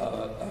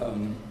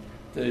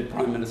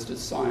Prime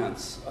Minister's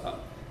science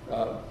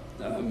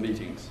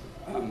meetings.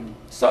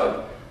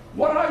 So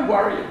what I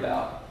worry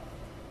about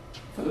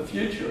for the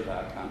future of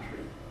our country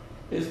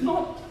is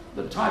not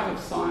the type of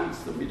science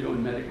that we do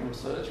in medical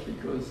research,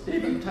 because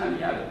even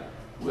Tony Abbott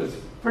was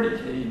pretty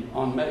keen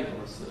on medical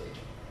research.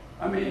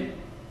 I mean,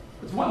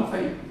 there's one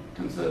thing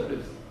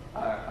conservatives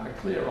are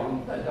clear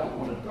on: they don't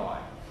want to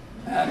die.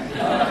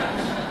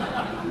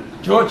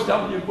 And George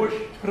W. Bush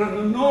put an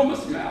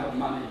enormous amount of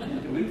money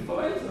into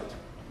influenza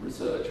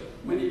research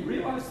when he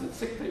realised that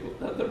sick people,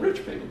 that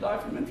rich people die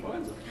from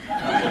influenza.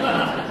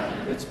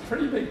 It's a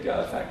pretty big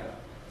factor.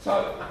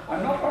 So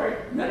I'm not worried.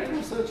 Medical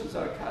research is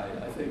okay.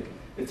 I think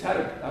it's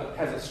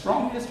has a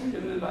strong history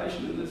of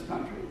innovation in this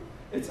country.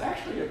 It's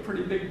actually a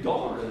pretty big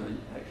dollar,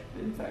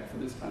 in fact, for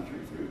this country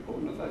through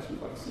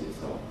organisations like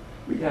CSL.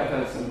 We have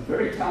had some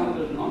very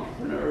talented and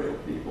entrepreneurial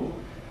people.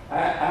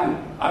 And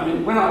I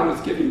mean, when I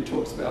was giving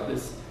talks about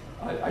this,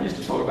 I used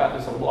to talk about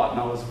this a lot, and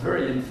I was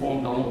very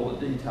informed on all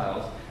the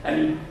details.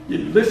 And you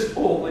list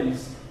all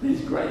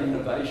these great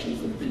innovations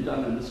that have been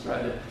done in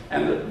Australia,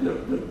 and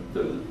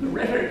the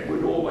rhetoric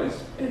would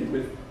always end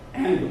with,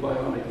 "and the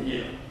bionic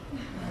ear."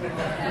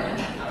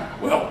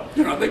 Well,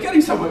 you know, they're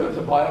getting somewhere with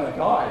the bionic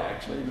eye,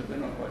 actually, but they're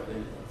not quite there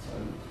yet.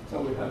 So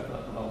we hope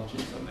that they'll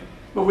achieve something.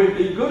 But we've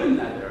been good in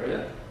that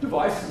area.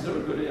 Devices are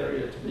a good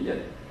area to be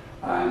in.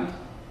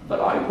 But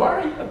I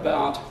worry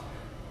about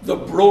the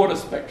broader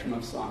spectrum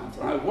of science,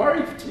 and I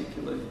worry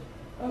particularly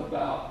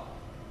about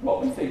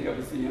what we think of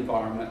as the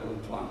environmental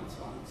and climate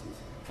sciences.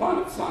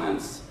 Climate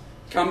science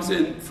comes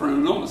in for an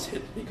enormous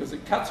hit because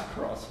it cuts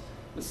across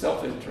the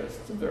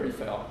self-interests of very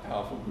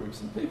powerful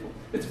groups and people.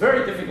 It's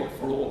very difficult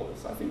for all of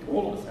us. I think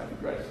all of us have the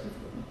greatest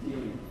difficulty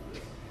dealing with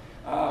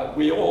this.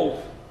 We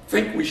all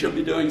think we should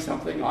be doing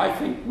something. I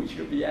think we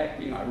should be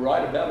acting. I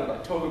write about it. I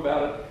talk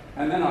about it.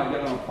 And then I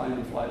get on a plane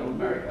and fly to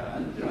America.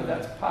 And, you know,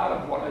 that's part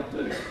of what I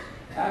do.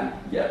 And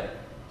yet,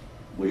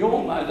 we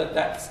all know that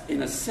that's,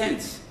 in a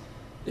sense,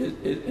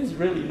 is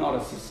really not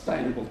a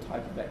sustainable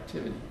type of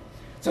activity.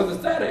 So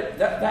there's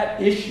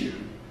that issue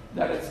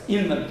that it's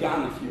in the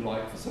gun, if you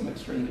like, for some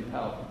extremely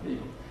powerful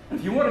people. And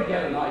if you want to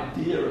get an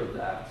idea of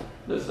that,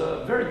 there's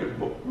a very good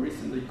book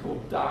recently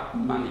called Dark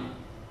Money,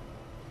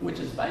 which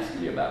is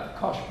basically about the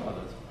Koch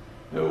brothers,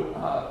 who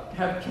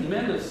have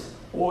tremendous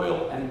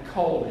oil and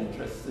coal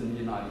interests in the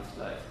United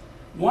States.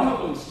 One of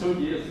them stood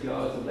years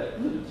ago as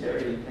a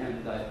libertarian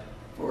candidate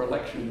for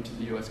election to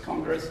the US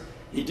Congress.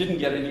 He didn't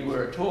get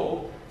anywhere at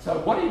all, so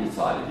what he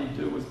decided he'd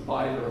do was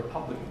buy the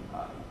Republican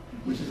Party,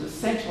 which is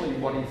essentially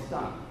what he's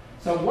done.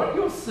 So what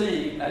you're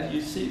seeing as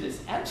you see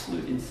this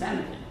absolute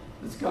insanity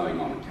that's going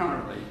on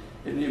currently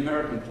in the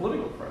American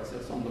political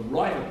process on the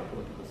right of the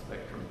political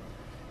spectrum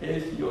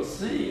is you're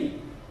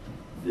seeing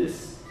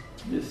this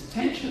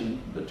tension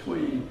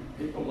between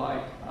people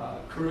like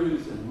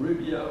Cruz and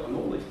Rubio and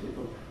all these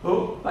people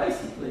who are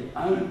basically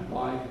owned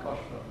by the Koch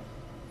brothers.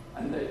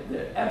 And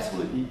they're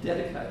absolutely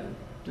dedicated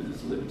to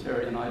this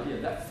libertarian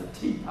idea. That's the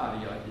Tea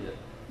Party idea.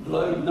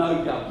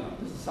 No government.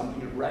 This is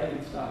something that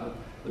Reagan started.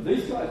 But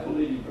these guys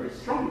believe in very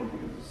strongly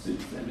because it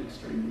suits them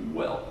extremely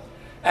well.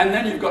 And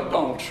then you've got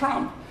Donald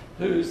Trump,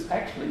 who's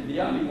actually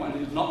the only one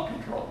who's not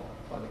controlled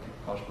by the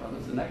Koch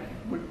brothers, and that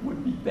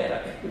would be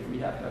better if we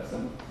have to have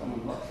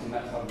someone like on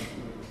that side of the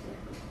political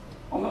spectrum.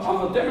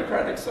 On the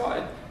Democratic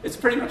side, it's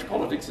pretty much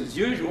politics as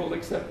usual,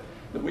 except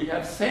that we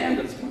have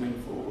Sanders coming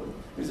forward,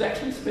 who's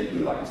actually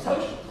speaking like a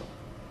socialist.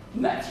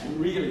 And that's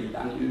really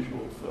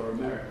unusual for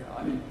America.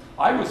 I mean,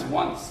 I was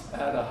once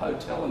at a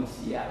hotel in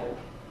Seattle,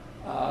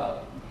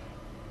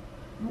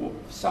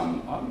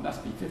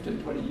 must be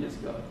 15, 20 years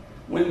ago,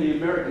 when the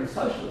American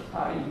Socialist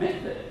Party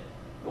met there,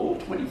 all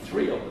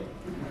 23 of them.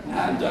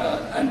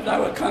 And they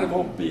were kind of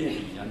all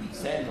beardy and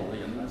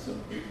sandally and that sort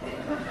of thing.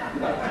 You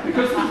know,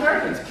 because the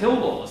Americans killed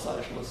all the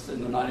socialists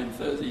in the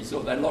 1930s,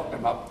 or they locked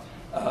them up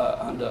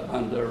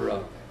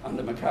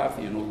under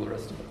McCarthy and all the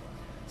rest of it.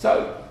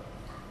 So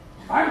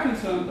I'm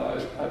concerned,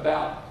 though,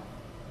 about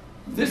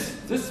this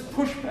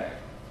pushback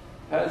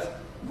has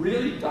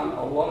really done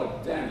a lot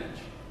of damage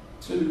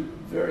to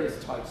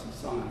various types of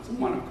science. And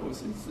one, of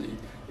course,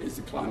 is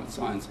the climate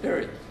science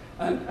area.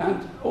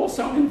 And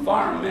also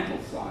environmental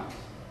science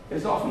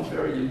is often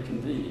very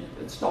inconvenient.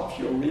 It stops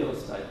your real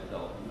estate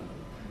development.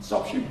 It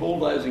stops you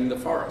bulldozing the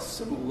forests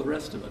and all the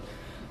rest of it.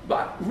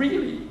 But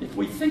really, if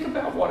we think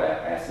about what our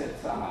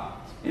assets are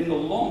in the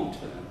long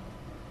term,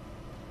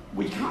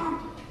 we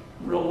can't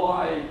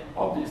rely,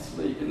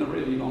 obviously, in the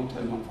really long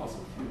term on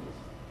fossil fuels.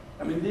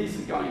 I mean, these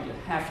are going to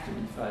have to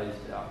be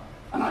phased out.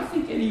 And I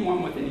think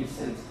anyone with any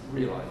sense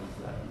realises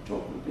that. You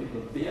talk to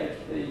people at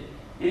BHP,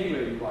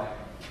 anywhere you like,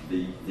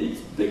 these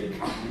big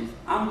companies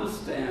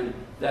understand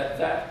that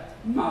that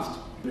must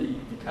be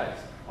the case.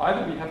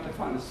 Either we have to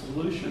find a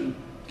solution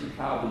to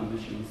carbon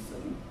emissions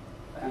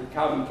and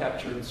carbon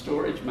capture and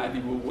storage, maybe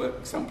will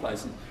work some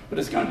places, but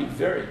it's going to be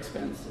very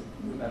expensive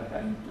no matter how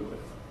you do it.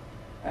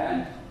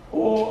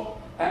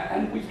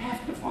 And we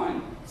have to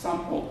find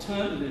some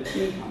alternative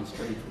income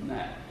stream from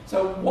that.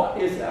 So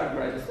what is our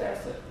greatest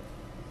asset?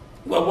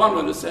 Well, one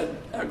would have said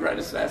our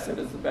greatest asset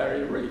is the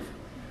barrier reef.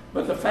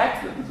 But the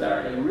fact that the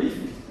barrier reef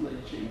is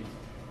bleaching,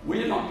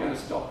 we're not going to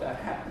stop that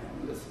happening.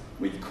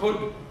 We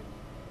could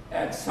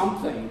add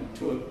something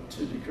to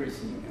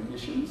decreasing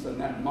emissions, and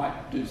that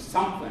might do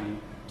something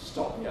to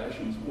stop the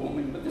oceans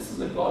warming, but this is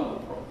a global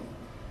problem.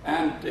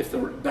 And if the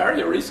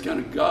barrier reef's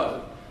going to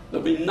go,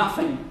 there'll be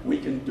nothing we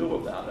can do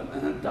about it.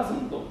 And it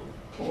doesn't look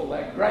all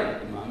that great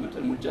at the moment,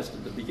 and we're just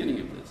at the beginning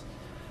of this.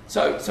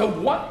 So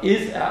what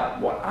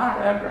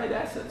are our great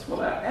assets?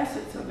 Well, our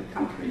assets are the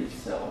country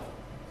itself,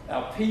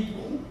 our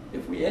people,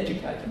 if we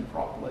educate them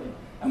properly,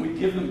 and we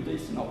give them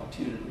decent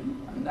opportunity,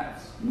 and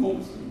that's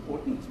enormously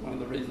important. It's one of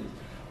the reasons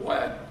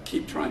why I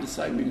keep trying to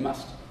say we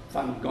must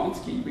fund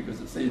Gonski, because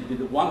it seems to be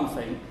the one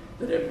thing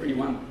that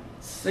everyone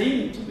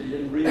seemed to be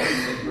in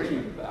reasonable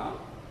agreement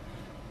about.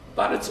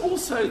 But it's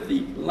also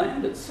the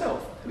land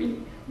itself. I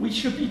mean, we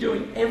should be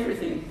doing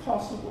everything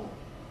possible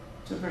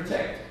to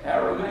protect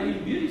our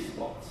remaining beauty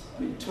spots.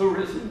 I mean,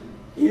 tourism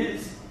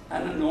is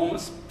an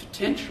enormous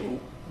potential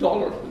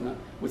dollar earner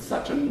with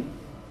such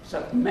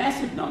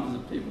massive numbers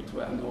of people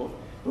to our north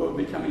who are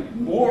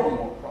becoming more and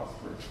more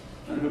prosperous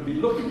and who will be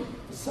looking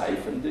for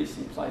safe and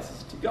decent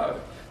places to go.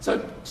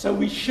 So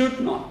we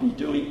should not be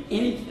doing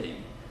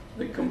anything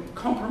that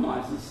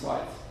compromises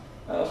sites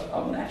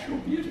of natural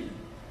beauty.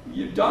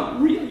 You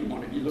don't really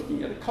want to be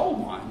looking at a coal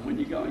mine when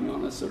you're going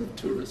on a sort of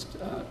tourist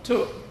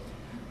tour.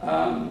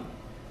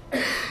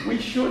 We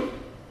should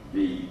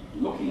be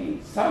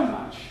looking so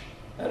much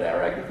at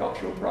our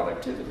agricultural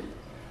productivity.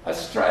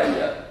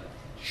 Australia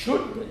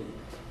should be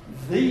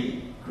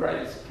the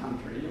greatest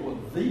country or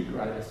the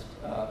greatest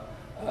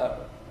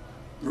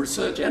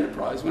research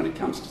enterprise when it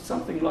comes to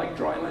something like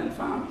dryland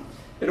farming.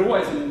 It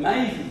always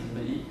amazes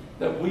me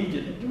that we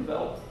didn't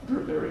develop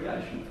drip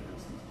irrigation, for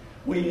instance.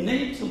 We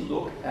need to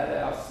look at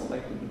our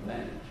selective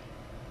advantage.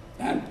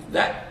 And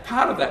that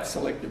part of that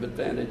selective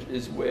advantage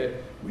is where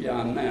we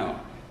are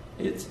now.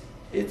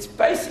 It's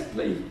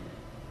basically,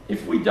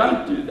 if we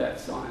don't do that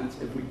science,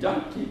 if we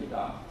don't keep it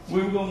up,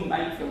 we will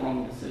make the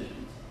wrong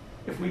decisions.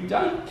 If we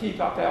don't keep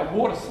up our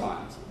water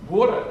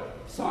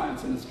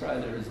science in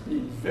Australia has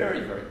been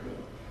very, very good.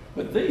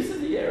 But these are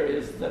the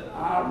areas that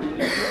are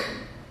really important.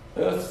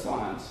 Earth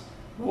science,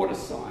 water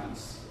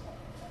science,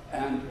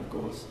 and of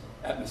course,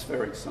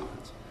 atmospheric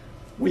science.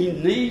 We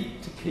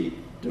need to keep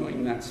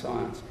doing that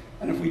science.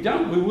 And if we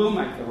don't, we will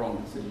make the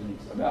wrong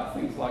decisions about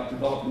things like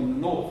developing the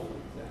north, for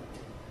example,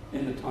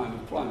 in the time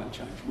of climate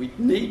change. We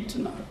need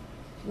to know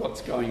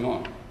what's going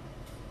on.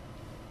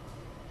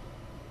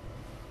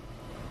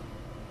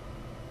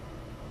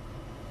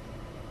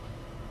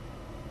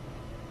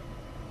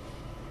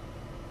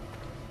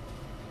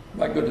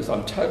 My goodness,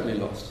 I'm totally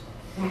lost.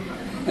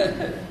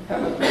 How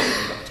much more?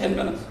 10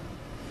 minutes?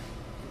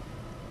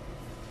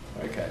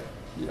 Okay,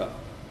 yeah.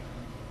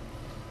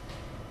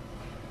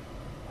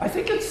 I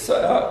think it's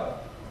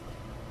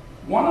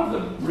one of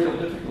the real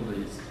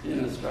difficulties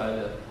in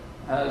Australia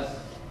has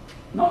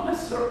not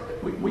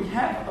necessarily, we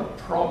have a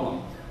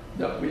problem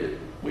that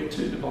we're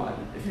too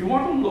divided. If you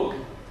want to look,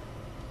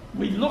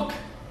 we look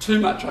too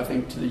much, I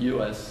think, to the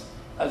US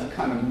as a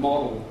kind of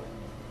model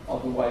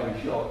of the way we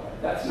should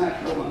operate. That's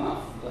natural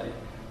enough.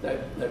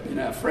 They've been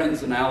our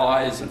friends and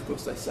allies, and of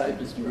course they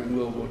saved us during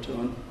World War II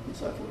and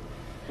so forth.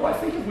 But I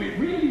think if we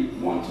really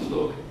want to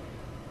look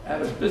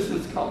at a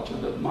business culture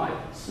that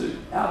might suit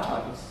our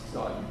type of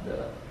society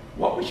better,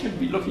 what we should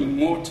be looking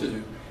more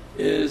to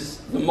is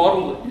the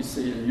model that you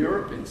see in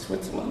Europe, in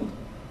Switzerland,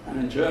 and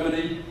in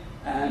Germany,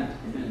 and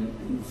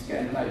in the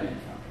Scandinavian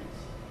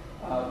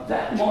countries.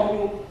 That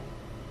model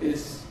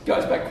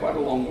goes back quite a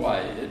long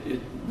way. It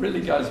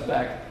really goes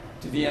back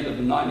to the end of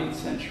the 19th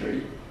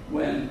century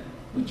when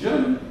the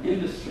German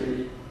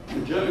industry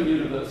and German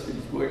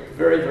universities worked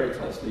very, very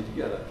closely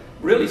together.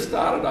 Really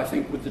started, I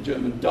think, with the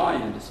German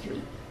dye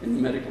industry in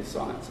the medical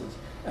sciences.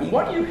 And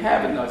what you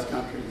have in those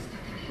countries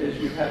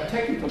is you have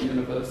technical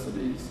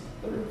universities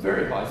that are of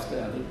very high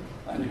standard,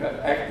 and you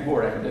have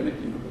more academic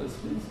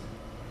universities,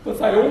 but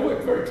they all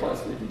work very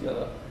closely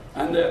together,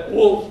 and they're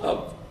all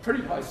of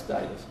pretty high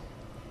status.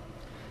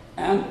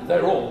 And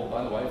they're all,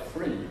 by the way,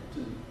 free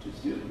to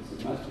students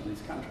in most of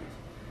these countries.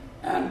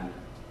 And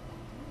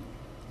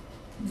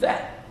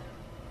that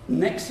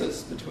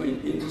nexus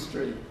between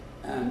industry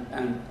and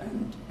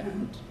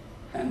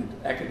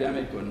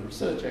academic and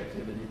research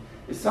activity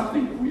is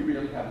something that we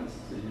really haven't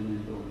succeeded in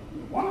building.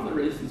 One of the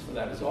reasons for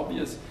that is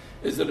obvious,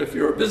 is that if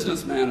you're a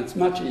businessman, it's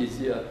much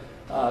easier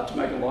to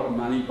make a lot of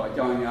money by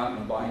going out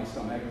and buying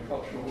some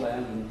agricultural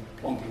land and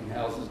plonking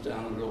houses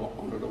down on it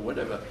or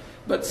whatever.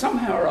 But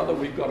somehow or other,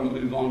 we've got to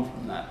move on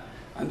from that.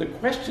 And the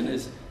question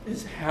is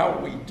how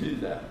we do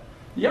that.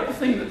 The other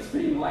thing that's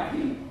been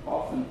lacking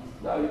often,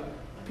 though,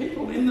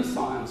 people in the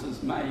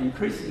sciences may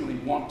increasingly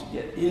want to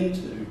get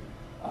into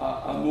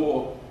a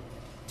more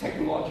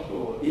technological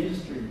or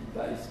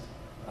industry-based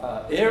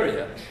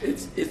area.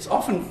 It's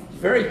often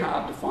very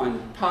hard to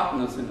find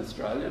partners in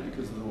Australia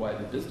because of the way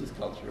the business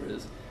culture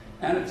is,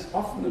 and it's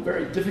often a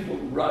very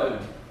difficult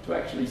road to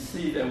actually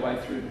see their way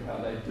through to how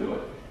they do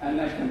it, and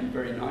they can be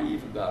very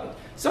naive about it.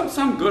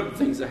 Some good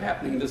things are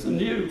happening. There's a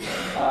new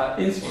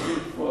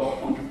Institute for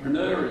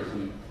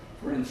Entrepreneurism,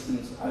 for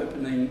instance,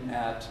 opening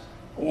at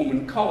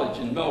Ormond College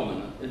in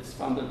Melbourne. It's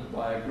funded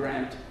by a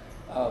grant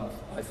of,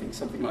 I think,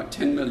 something like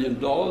 $10 million,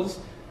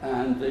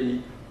 and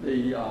the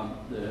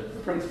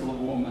principal of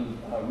woman,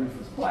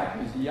 Rufus Black,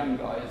 who's the young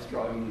guy who's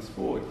driving this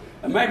forward.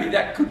 And maybe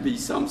that could be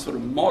some sort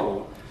of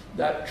model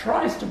that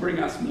tries to bring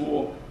us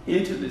more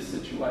into this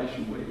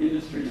situation where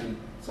industry and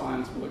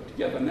science work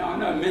together. Now, I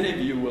know many of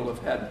you will have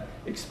had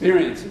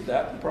experience of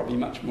that, and probably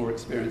much more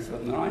experience of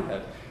that than I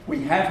have.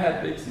 We have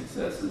had big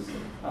successes,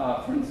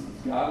 for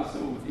instance,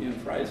 Gardasil with Ian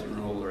Fraser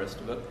and all the rest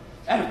of it,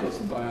 and of course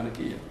the bionic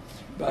ear.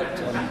 But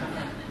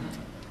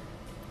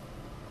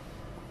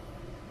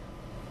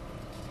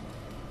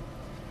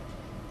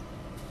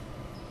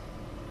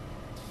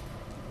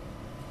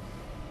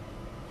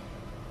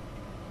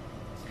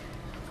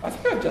I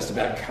think I've just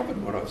about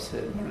covered what I've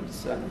wanted to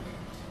say.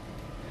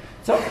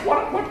 So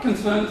what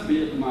concerns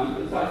me at the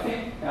moment is I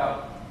think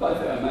both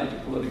our major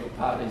political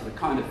parties are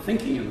kind of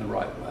thinking in the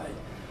right way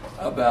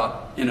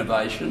about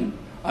innovation.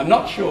 I'm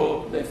not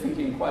sure they're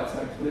thinking quite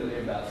so clearly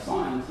about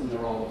science and the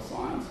role of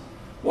science.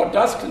 What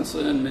does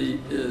concern me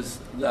is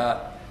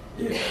that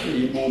if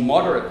the more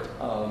moderate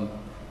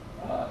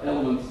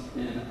elements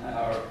in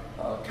our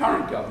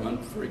current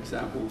government, for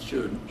example,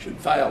 should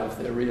fail if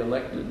they're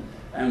re-elected,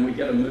 and we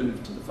get a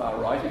move to the far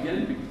right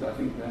again, because I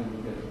think then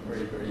we'll get a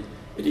very, very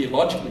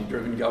ideologically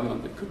driven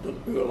government that could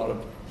do a lot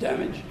of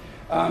damage.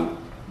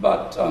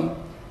 But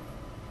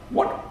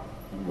what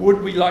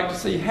would we like to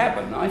see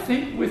happen? I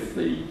think with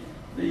the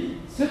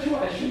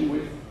situation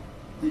with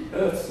the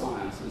earth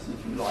sciences,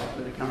 if you like,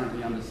 that are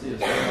currently under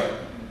CSIRO,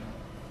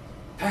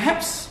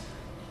 perhaps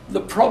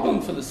the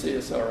problem for the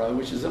CSIRO,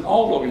 which is an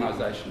old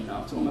organisation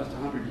now, it's almost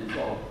 100 years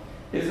old,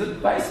 is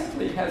it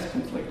basically has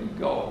conflicting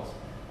goals.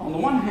 On the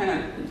one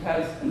hand, it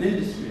has an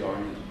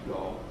industry-oriented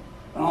goal,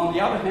 and on the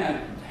other hand,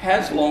 it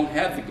has long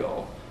had the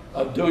goal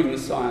of doing the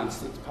science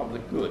that's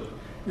public good.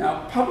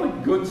 Now,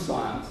 public good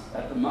science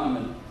at the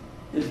moment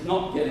is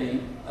not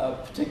getting a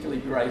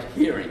particularly great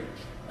hearing,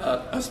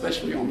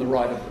 especially on the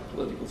right of the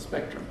political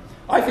spectrum.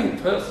 I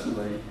think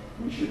personally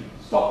we should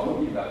stop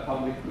talking about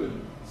public good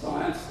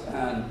science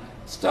and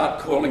start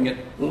calling it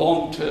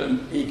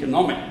long-term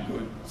economic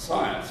good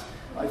science.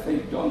 I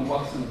think John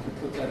Watson could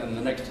put that in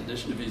the next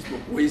edition of his book,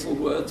 Weasel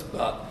Words,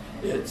 but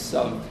it's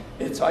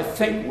I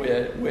think,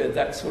 where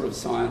that sort of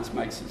science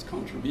makes its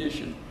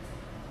contribution.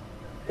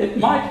 It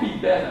might be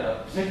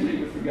better,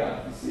 particularly with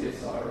regard to the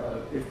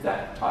CSIRO, if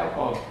that type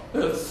of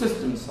Earth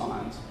system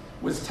science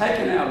was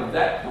taken out of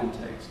that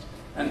context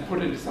and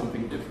put into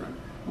something different.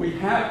 We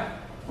have,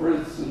 for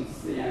instance,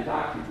 the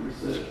Antarctic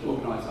Research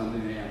organised under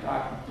the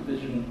Antarctic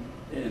Division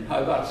in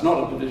Hobart. It's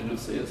not a division of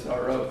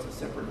CSIRO, it's a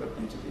separate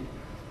entity.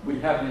 We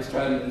have the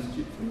Australian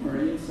Institute for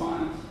Marine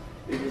Science.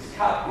 It was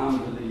cut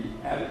under the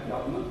Abbott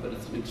government, but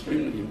it's an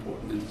extremely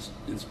important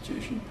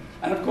institution.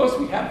 And of course,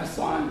 we have the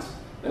science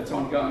that's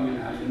ongoing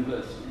in our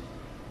universities.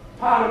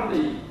 Part of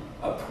the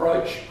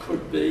approach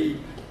could be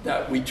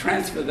that we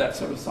transfer that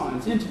sort of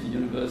science into the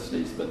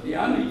universities, but the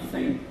only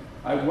thing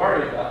I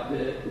worry about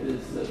there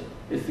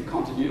is the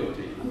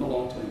continuity and the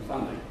long-term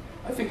funding.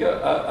 I think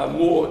a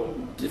more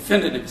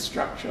definitive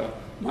structure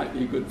might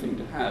be a good thing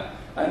to have.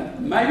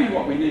 And maybe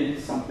what we need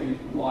is something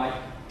like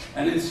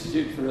an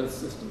Institute for Earth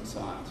System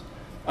Science.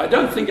 I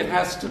don't think it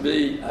has to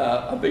be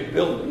a big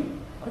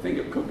building. I think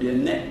it could be a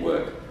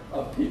network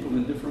of people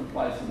in different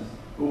places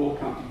who all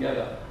come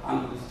together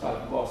under this type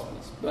of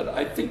auspice. But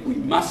I think we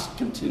must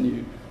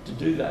continue to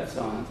do that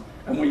science,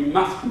 and we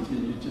must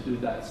continue to do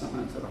that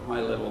science at a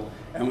high level,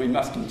 and we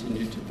must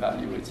continue to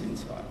value its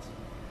insights.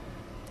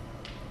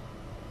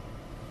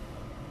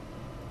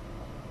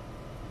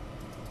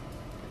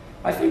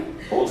 I think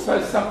also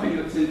something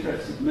that's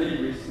interested me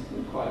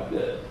recently quite a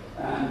bit,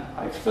 and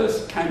I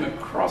first came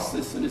across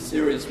this in a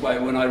serious way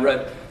when I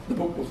read the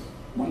book,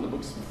 one of the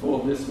books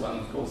before this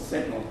one, called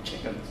Sentinel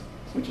Chickens,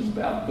 which is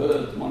about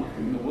birds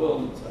monitoring the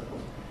world and so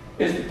forth,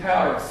 is the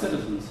power of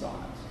citizen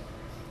science.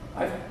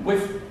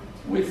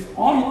 With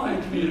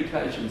online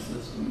communication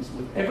systems,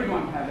 with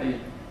everyone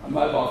having a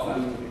mobile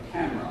phone with a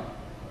camera,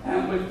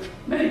 and with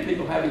many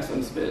people having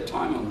some spare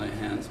time on their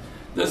hands,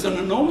 there's an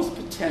enormous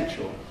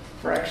potential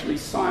for actually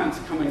science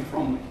coming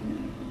from the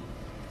community.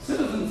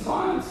 Citizen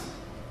science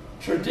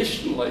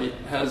traditionally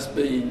has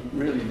been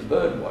really the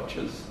bird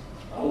watchers.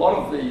 A lot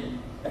of the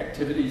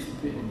activities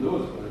that people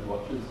do as bird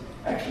watchers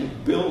actually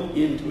build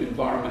into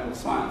environmental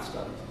science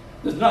studies.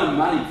 There's no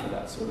money for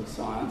that sort of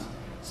science,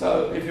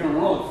 so if you're an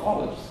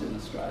ornithologist in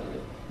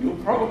Australia,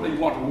 you'll probably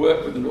want to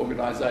work with an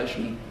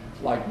organisation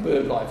like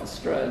BirdLife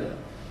Australia,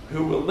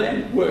 who will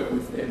then work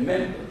with their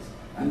members,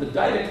 and the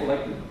data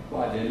collected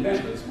by their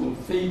members will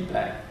feed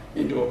back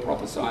into a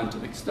proper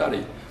scientific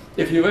study.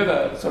 If you've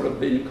ever sort of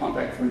been in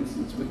contact, for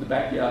instance, with the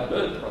Backyard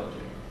Bird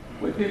Project,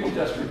 where people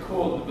just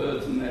record the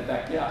birds in their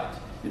backyards,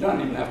 you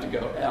don't even have to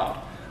go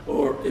out.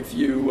 Or if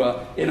you,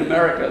 in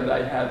America,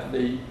 they have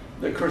the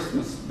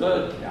Christmas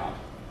bird count,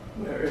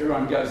 where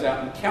everyone goes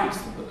out and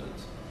counts the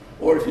birds.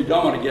 Or if you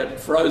don't want to get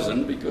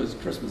frozen, because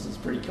Christmas is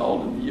pretty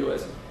cold in the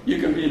US, you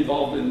can be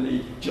involved in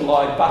the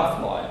July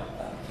butterfly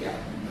count.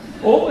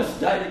 All this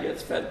data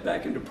gets fed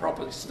back into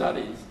proper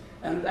studies,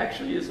 and it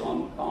actually is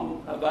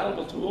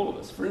available to all of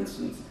us. For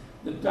instance,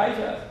 the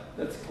data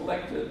that's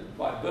collected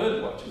by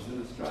bird watchers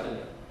in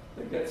Australia,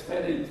 that gets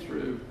fed in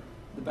through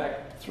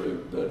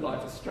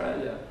BirdLife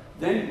Australia,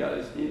 then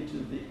goes into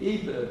the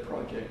eBird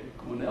project at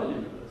Cornell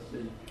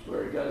University,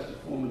 where it goes to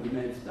form an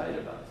immense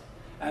database.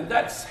 And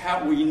that's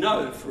how we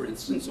know, for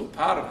instance, or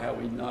part of how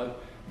we know,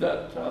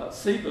 that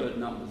seabird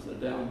numbers are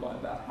down by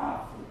about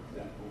half, for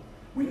example.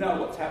 We know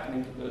what's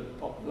happening to bird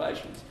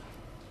populations.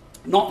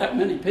 Not that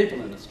many people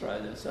in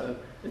Australia, so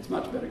it's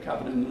much better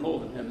covered in the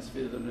northern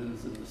hemisphere than it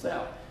is in the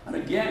south. And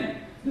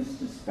again, this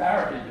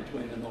disparity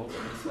between the north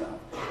and the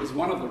south is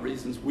one of the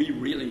reasons we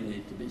really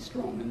need to be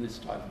strong in this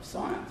type of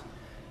science.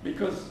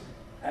 Because,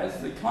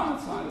 as the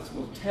climate scientists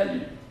will tell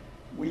you,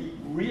 we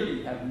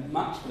really have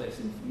much less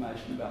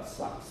information about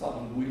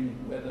southern wind,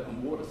 weather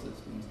and water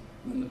systems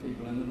than the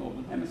people in the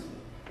northern hemisphere.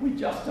 We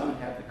just don't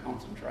have the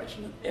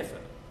concentration of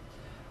effort.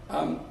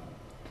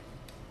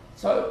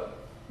 So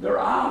there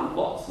are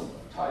lots of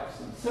types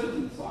of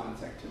citizen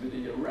science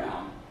activity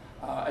around.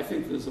 I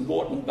think there's a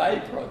Moreton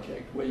Bay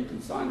project where you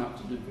can sign up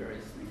to do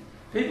various things.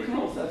 People can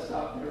also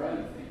start their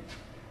own things.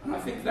 And I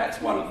think that's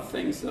one of the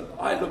things that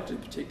I looked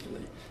at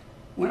particularly.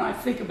 When I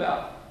think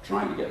about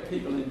trying to get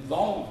people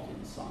involved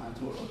in science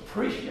or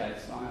appreciate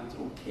science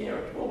or care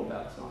at all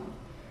about science,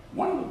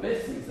 one of the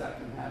best things that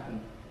can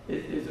happen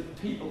is that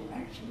people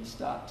actually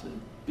start to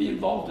be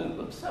involved in it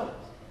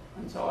themselves.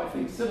 And so I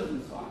think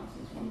citizen science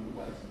is one of the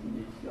ways that we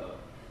need to go.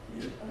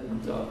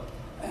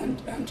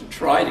 And to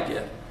try to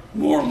get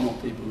more and more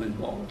people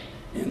involved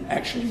in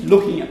actually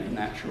looking at the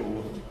natural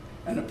world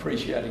and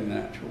appreciating the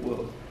natural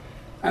world.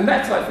 And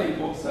that's, I think,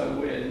 also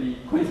where the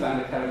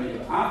Queensland Academy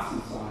of Arts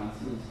and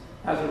Sciences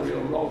has a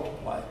real role to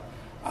play.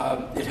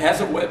 It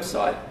has a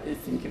website. I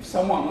think if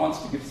someone wants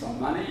to give some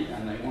money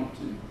and they want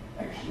to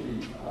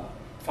actually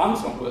fund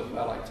some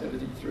worthwhile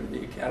activity through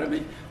the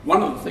Academy,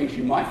 one of the things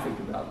you might think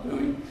about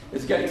doing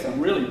is getting some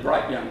really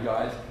bright young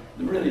guys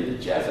really to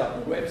jazz up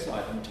the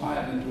website and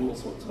tie it into all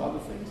sorts of other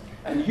things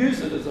and use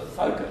it as a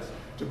focus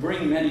to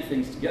bring many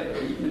things together,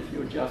 even if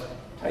you're just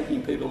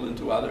taking people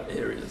into other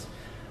areas.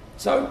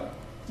 So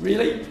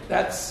really,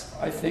 that's,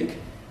 I think,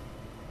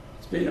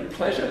 it's been a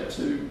pleasure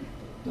to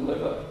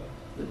deliver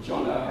the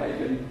John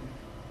O'Hagan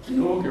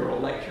inaugural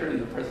lecture in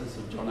the presence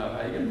of John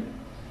O'Hagan,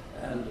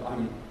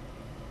 and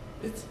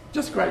it's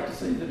just great to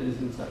see that it is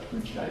in such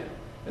good shape.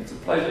 It's a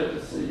pleasure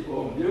to see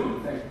all of you,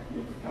 and thank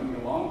you for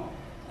coming along,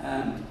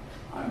 and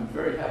I'm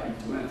very happy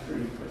to answer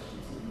any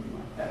questions that you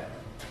might have.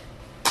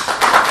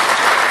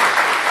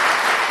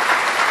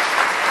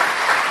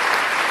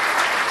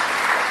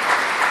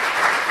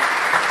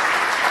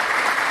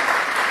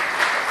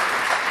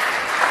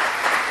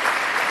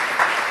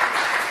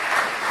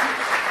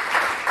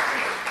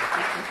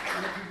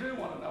 And if you do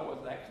want to know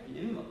what's actually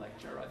in the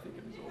lecture, I think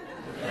it is all.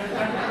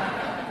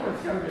 Or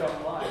it's going to be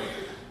online,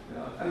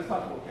 and it's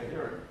much more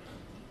coherent.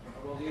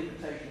 Well, the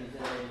invitation is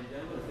there, ladies and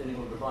gentlemen. If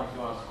anyone would like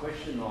to ask a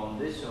question on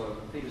this, or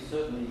I think it's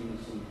certainly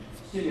some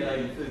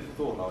stimulating food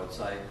for thought, I would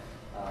say.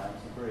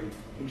 Some very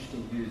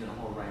interesting views and a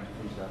whole range of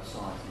things about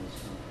science in this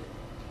country.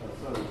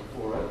 Throw the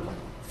floor open.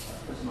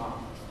 Professor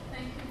Martin.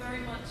 Thank you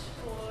very much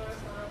for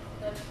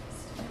that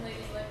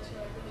stimulating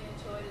lecture. I really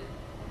enjoyed it.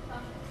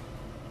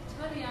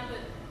 Tony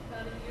Abbott,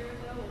 about a year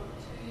ago or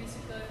 2 years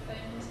ago,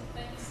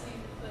 famously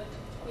referred to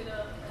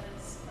Twitter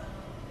as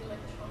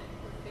electronic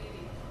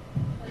graffiti.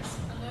 As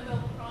a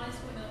Nobel Prize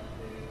winner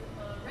who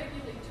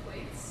regularly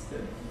tweets,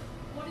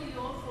 what are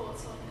your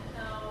thoughts on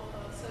how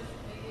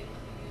social media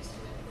can be used to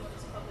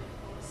influence public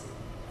policy?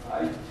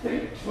 I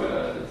think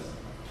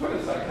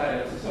Twitter's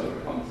okay. It's a sort of a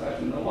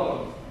conversation. A lot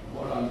of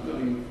what I'm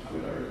doing with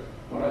Twitter,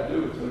 what I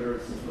do with Twitter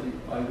is simply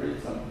I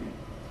read something,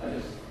 I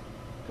just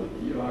put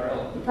the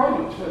URL. The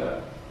problem with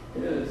Twitter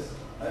is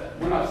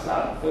when I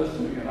started first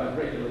doing it, I'd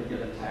regularly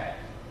get attacked.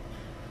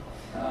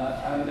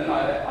 And then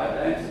I'd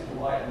answer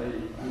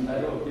politely, and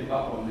they'd all give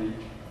up on me.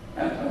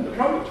 And the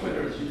problem with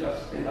Twitter is you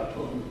just end up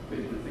talking to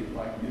people who think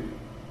like you.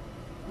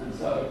 And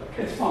so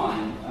it's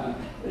fine.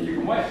 You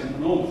can waste an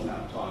enormous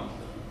amount of time.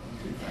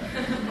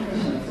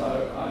 And so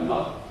I'm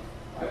not,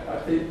 I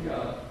think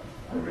I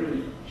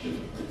really should,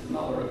 it's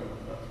another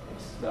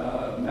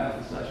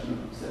manifestation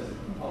of obsessive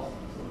compulsive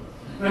disorder.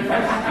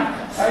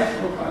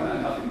 Facebook I know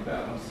nothing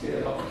about, I'm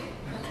scared of it.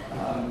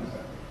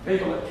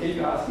 People that keep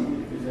asking me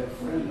to be their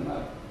friend, and I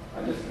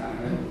just can't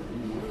handle it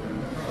anymore.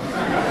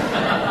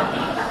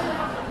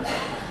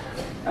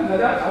 And they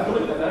don't, I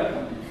believe they don't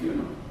come to your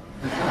funeral.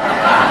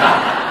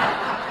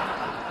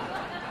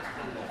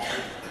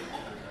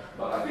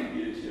 But I think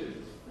YouTube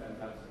is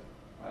fantastic.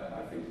 I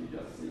think you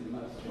just see the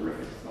most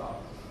terrific stuff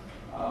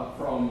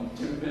from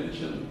Tim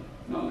Minchin,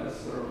 not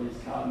necessarily his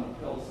Cardinal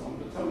Pell song,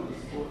 but some of the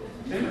support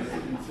tendency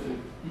into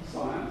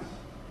science.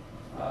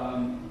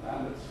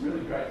 And it's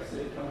really great to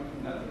see it coming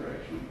from that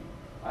direction.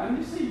 And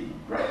you see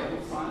great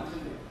little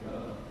scientific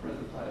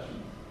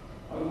presentations.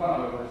 One I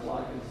always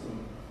like is them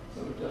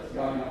sort of just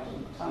going up to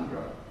the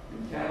tundra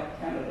in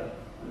Canada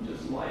and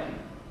just lighting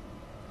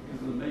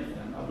because of the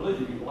methane. I believe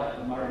you can light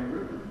the Murray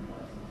River in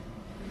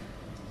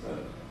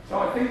places. So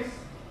I think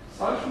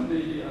social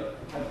media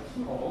has its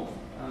role,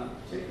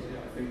 particularly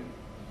I think,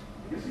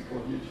 I guess we call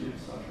it YouTube,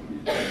 social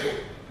media.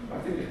 I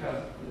think it has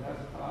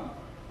a part.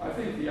 I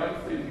think the other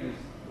thing is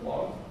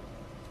blogs,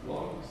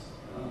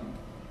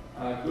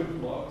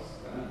 good blogs,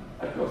 and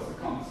of course the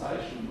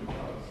conversation, which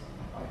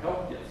I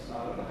helped get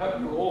started. I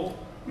hope you're all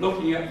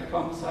looking at the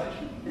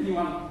conversation.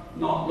 Anyone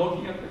not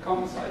looking at the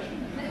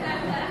conversation?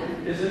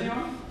 Is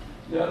anyone?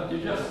 Yeah,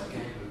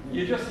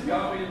 you just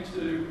go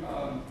into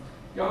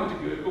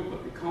Google,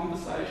 put the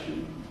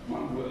conversation,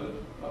 one word,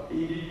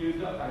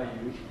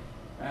 .edu.au,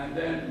 and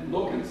then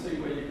look and see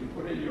where you can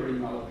put in your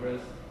email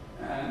address,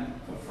 and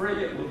for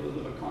free it will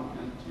deliver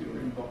content to your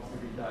inbox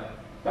every day.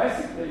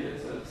 Basically,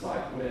 it's a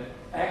site where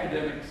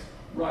academics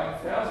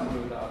write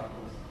 1,000-word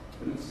articles,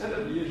 but instead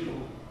of the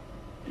usual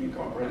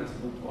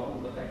incomprehensible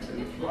twaddle that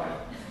academics write,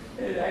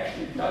 it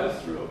actually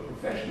goes through a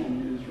professional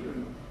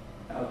newsroom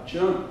of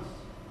journalists,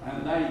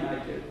 and they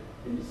make it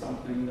into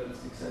something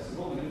that's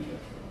accessible and interesting.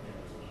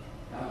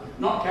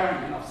 Not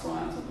carrying enough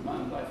science at the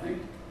moment, I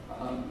think.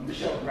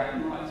 Michelle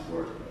Grattan writes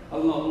for it. A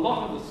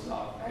lot of the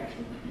stuff,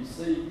 actually, that you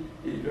see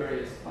in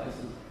various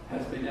places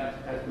has been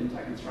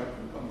taken straight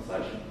from the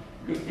conversation,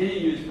 because any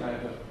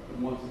newspaper that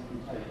wants it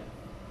can take it.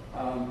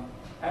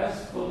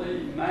 As for the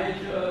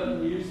major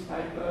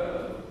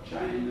newspaper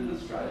chain in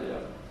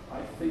Australia,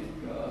 I think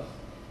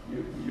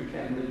you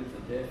can read it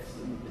for deaths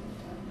and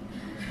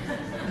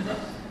entertainment.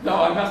 No,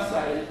 I must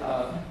say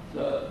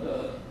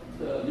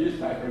the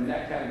newspaper in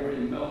that category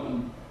in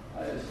Melbourne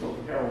is called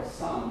the Herald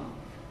Sun,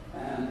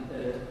 and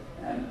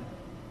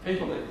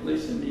people, at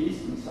least in the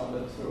eastern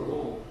suburbs, who are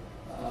all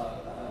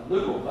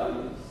Liberal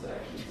voters,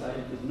 actually say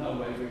there's no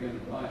way we're going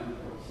to die in the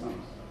Herald Sun.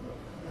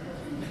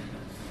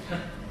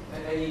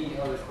 Any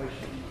other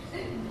questions?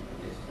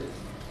 Yes, please.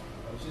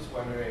 I was just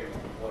wondering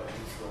what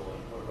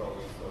role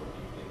you thought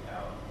nuclear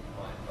power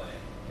might play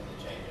in the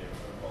change of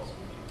fossil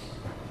fuels.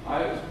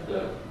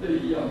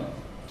 The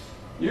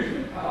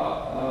nuclear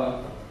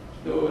power,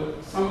 there were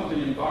some of the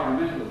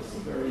environmentalists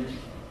are very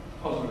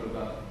positive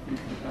about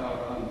nuclear power.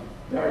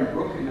 Barry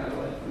Brook in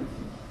Adelaide, for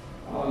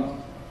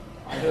instance.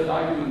 I heard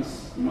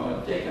arguments,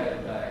 a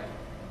decade back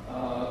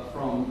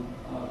from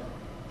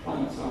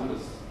climate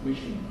scientists, we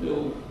should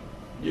build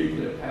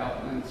nuclear power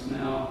plants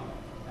now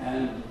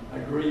and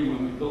agree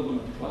when we build them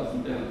to close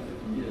them down in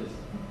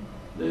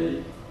 50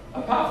 years.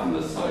 Apart from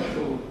the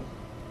social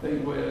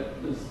thing where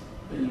there's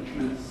been a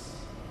tremendous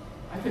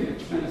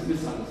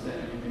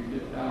misunderstanding of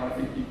nuclear power, I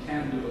think you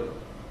can do it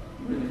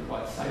really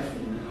quite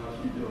safely now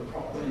if you do it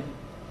properly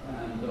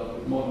and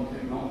with modern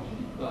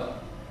technology.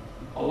 But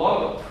a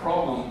lot of the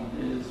problem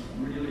is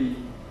really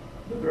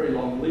the very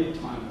long lead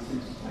time it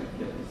seems to take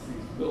to get these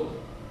things built.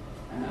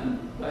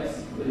 And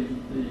basically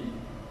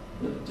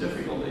the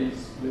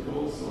difficulties with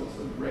all sorts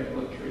of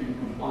regulatory and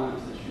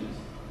compliance issues,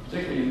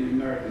 particularly in the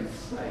American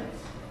states.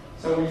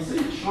 So we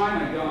see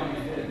China going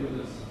ahead with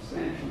a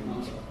substantial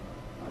number.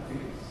 I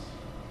think it's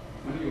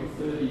 20 or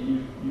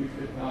 30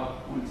 nuclear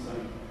power plants.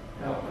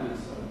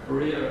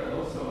 Korea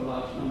also a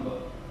large number.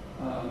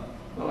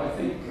 But I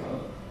think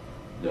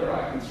there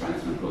are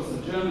constraints, and of course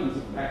the Germans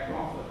have backed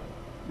off it.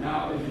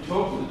 Now, if you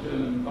talk to the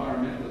German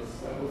environmentalists,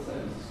 they will say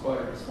this is quite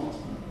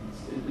irresponsible.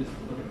 It is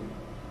political.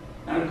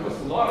 And of course,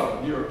 a lot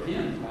of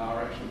European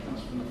power actually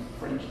comes from the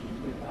French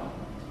nuclear power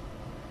plants.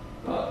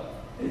 But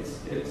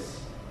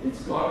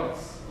it's got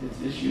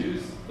its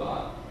issues,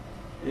 but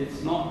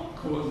it's not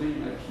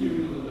causing a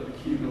cumulative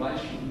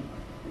accumulation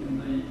in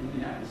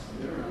the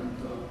atmosphere, and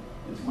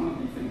it's one of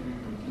the things we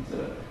could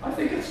consider. I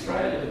think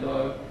Australia,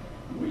 though,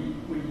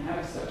 we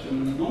have such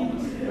an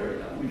enormous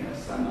area. We have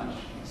so much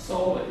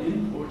solar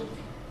input.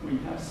 We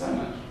have so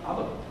much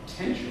other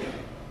potential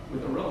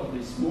with a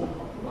relatively small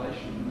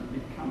population in a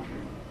big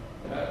country.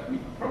 We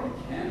probably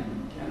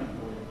can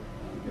avoid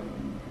going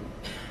nuclear.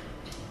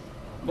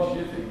 What do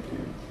you think,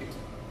 Tim?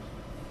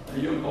 Are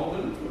you involved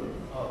in it?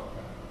 Oh,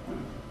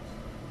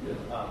 yes.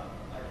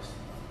 I just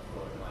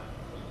thought it might be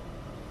clean.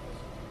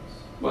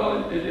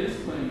 Well, it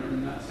is cleaner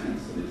in that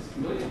sense. It is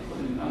completely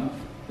clean.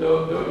 There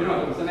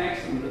was an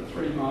accident at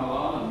 3 Mile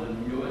Island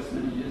in the US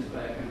many years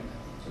back, and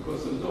of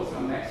course there was also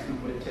an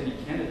accident where Teddy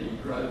Kennedy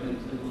drove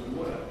into the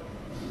water,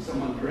 and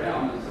someone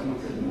drowned, and someone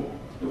said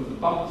there was a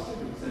bumper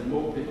sticker that said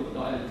more people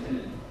died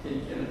in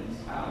Teddy Kennedy's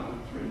car than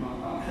 3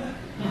 Mile Island.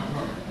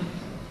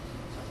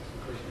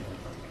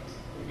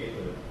 Okay,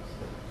 the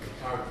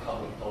current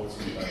public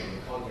policy debate in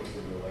the context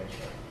of your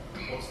lecture,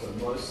 what's the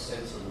most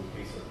sensible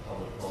piece of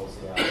public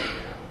policy out there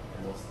now,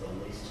 and what's the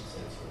least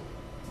sensible?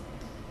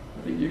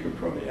 I think you could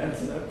probably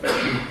answer that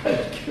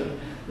better.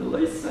 The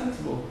least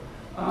sensible.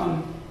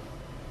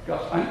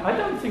 Gosh, I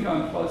don't think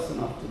I'm close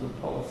enough to the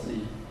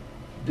policy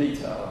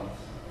details,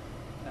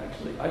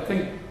 actually. I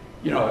think,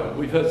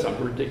 we've heard some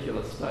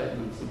ridiculous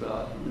statements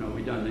about,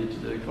 we don't need to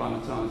do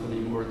climate science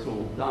anymore, it's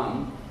all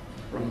done,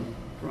 from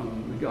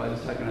the guy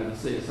who's taken over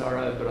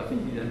CSIRO, but I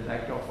think he then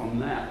backed off on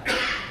that.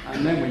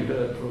 And then we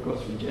heard, of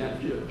course, from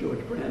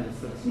George Brandis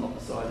that it's not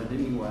decided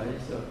anyway.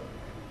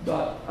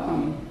 But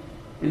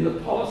in the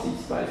policy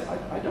space,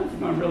 I don't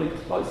think I'm really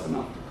close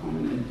enough to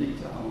comment in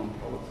detail on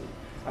policy.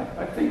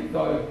 I think,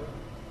 though,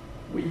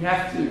 we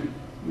have to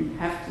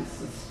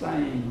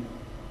sustain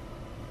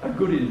a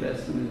good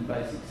investment in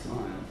basic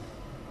science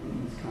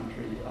in this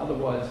country.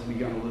 Otherwise, we're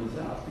going to lose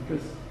out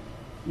because,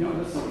 you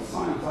know, the sort of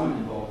science I'm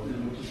involved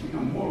in, which has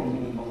become more and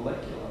more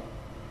molecular,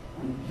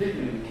 and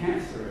particularly in the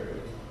cancer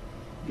area,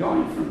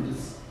 going from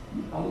just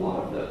a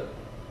lot of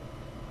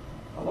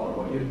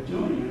what you're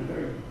doing in a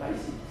very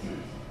basic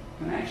sense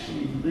can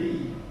actually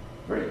lead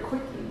very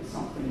quickly to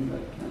something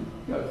that can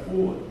go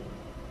forward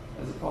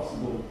as a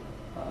possible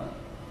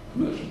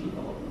commercial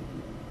development.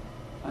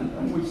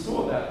 And we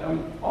saw that.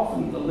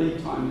 Often the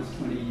lead time is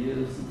 20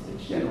 years.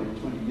 It's generally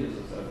 20 years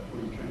or so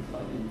before you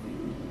translate anything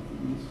into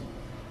anything useful.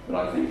 But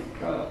I think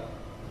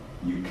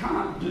you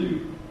can't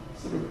do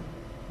sort of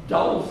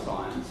dull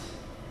science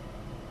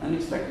and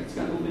expect it's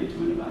going to lead to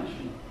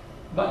innovation.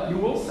 But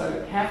you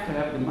also have to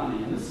have the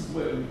money, and this is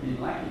where we've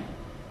been lacking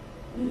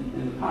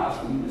in the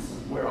past, and this is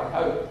where I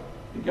hope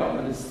the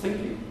government is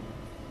thinking.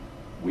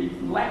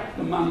 We've lacked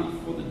the money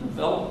for the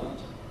development.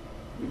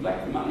 We've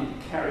lacked the money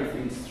to carry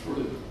things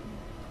through,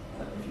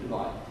 if you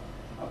like.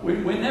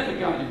 We're never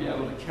going to be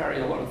able to carry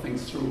a lot of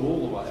things through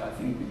all the way, I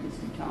think, because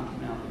we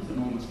can't mount these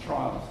enormous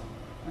trials.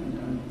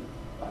 And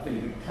I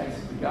think in the case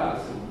of the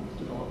Gardasil that was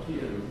developed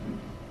here,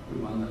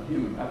 we won the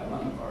human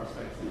papillomavirus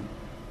vaccine.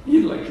 The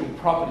intellectual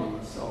property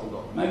was sold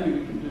off. Maybe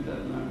we can do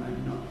that, no,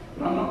 maybe not.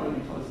 But I'm not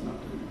really close enough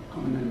to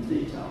comment in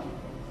detail.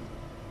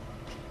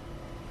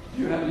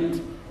 Do you have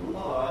any? Well,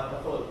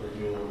 I thought that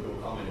your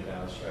comment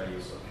about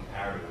Australia's sort of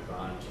comparative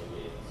advantage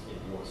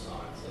in water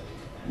science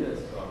and yes.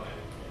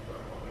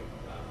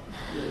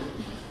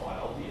 Which is quite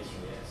obvious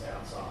from the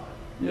outside.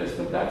 Yes,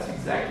 but that's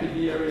exactly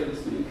the area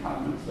that's been cut.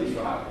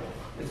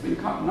 It's been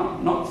cut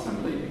not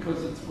simply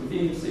because it's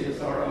within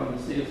CSIRO and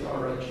the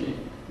CSIRO chief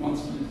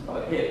wants to do.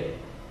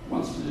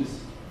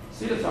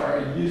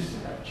 CSIRO used to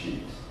have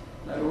chiefs.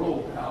 They were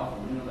all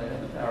powerful. You know, they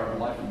had the power of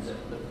life and death.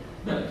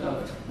 But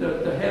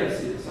the head of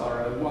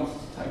CSIRO wants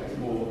to take it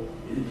more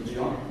into the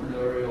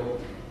entrepreneurial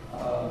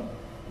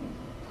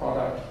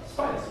product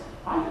space.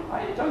 I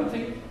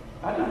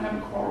don't have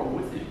a quarrel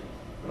with him,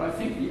 but I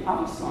think the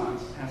other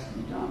science has to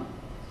be done.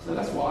 So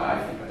that's why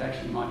I think it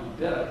actually might be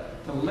better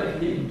to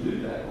let him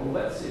do that, or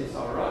let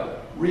CSIRO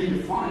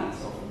redefine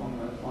itself along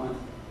those lines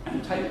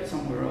and take it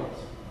somewhere else.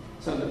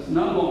 So that it's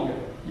no longer,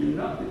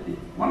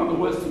 one of the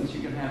worst things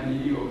you can have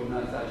in any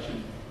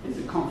organisation is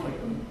a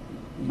conflict of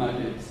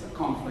motives, a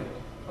conflict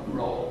of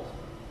roles.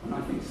 And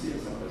I think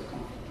CSIRO is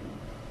conflict.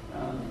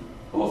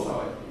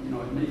 Also,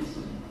 it needs to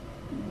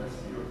be less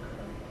bureaucratic.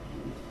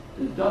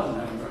 It doesn't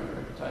have a great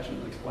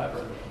reputation as a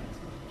collaborative.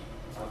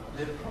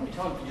 There's probably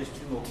time for just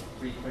two more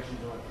brief questions.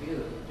 I feel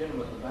the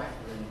gentleman at the back.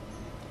 Then.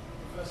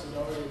 Professor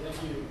Doherty, thank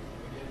you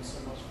again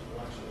so much for the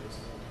lecture. It's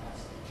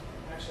fantastic.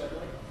 Actually, I'd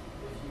like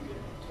if you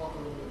could talk a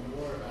little bit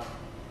more about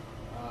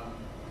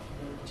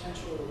the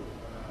potential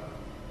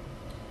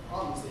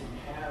problems that you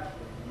have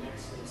with the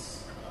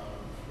nexus of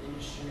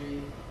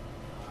industry,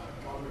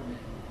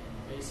 government,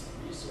 and basic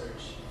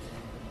research,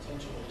 and the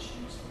potential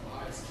issues for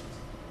biases,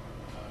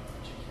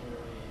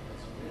 particularly, as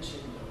you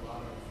mentioned, a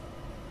lot of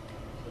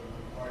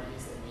political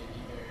parties that may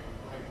be very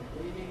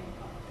right-leaning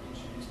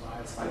introduce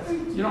biases. I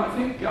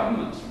think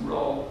government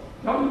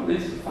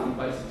needs to fund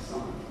basic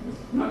science because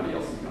nobody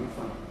else is going to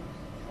fund it.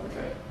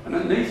 Okay, and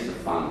it needs to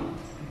fund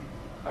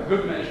a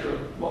good measure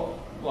of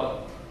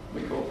what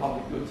we call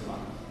public goods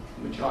funds,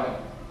 which I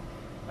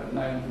have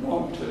named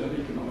long-term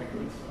economic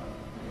goods funds.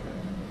 Okay.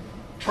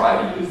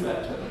 Try to use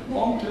that term,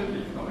 long-term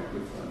economic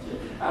goods funds.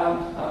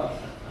 Yeah.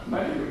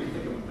 Maybe we can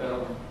think of a better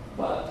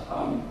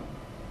one,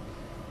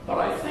 but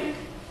I think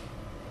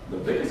the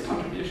biggest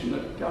contribution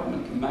that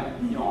government can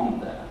make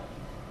beyond that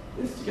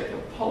is to get the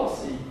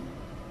policy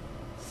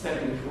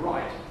settings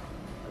right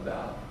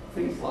about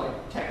things like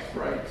tax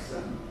breaks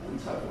and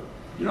so forth.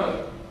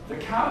 The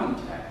carbon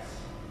tax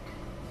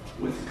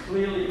was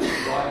clearly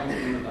driving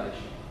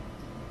innovation,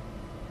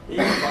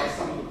 even by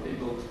some of the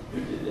people who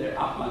did their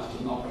utmost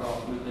to knock it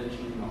off and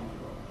eventually knocked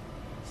it off.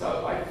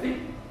 So I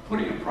think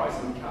putting a price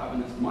on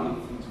carbon is one of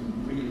the things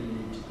we really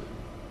need to do.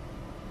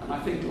 And I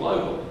think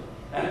globally,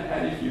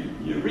 and if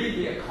you read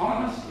The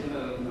Economist,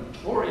 the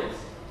notorious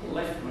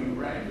left-wing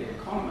rag, The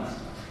Economist,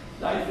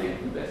 they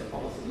think the best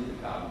policy is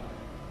a carbon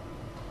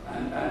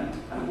tax.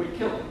 And we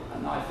kill it.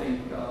 And I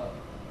think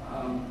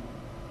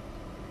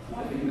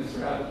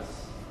Mr.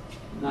 Abbott's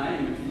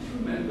name, if he's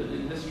remembered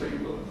in history,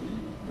 will be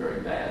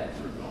very bad as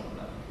a result of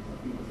that, because I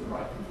think it was the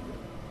right thing to do.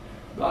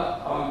 But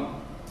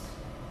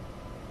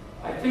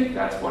I think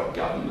that's what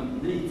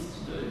government needs to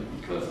do,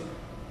 because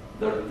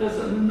there's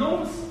an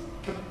enormous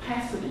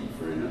capacity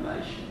for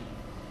innovation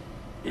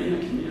in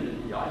the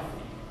community, I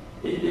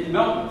think. In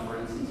Melbourne, for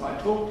instance, I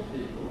talk to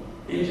people,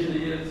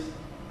 engineers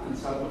and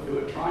so forth, who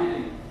are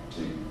trying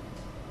to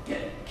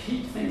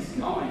keep things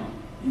going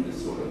in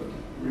this sort of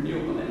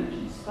renewable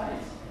energy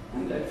space.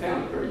 And they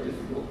found it very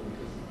difficult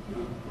because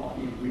of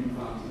blocking of wind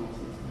farms and all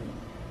sorts of things.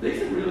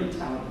 These are really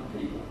talented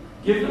people.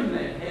 Give them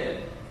their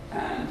head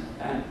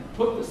and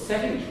put the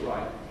settings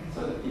right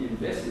so that the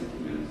investment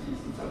communities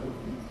and so forth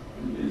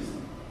can use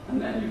them.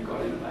 And then you've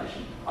got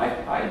innovation.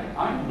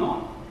 I'm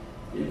not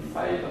in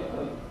favour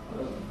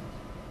of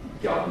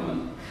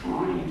government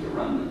trying to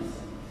run these things.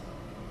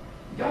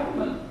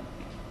 Government,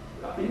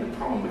 I mean, the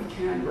problem with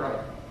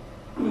Canberra,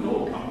 and with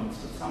all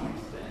governments to some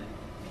extent,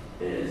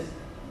 is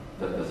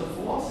that there's a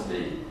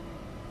philosophy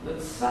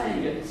that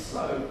saying it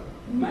so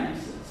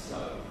makes it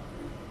so.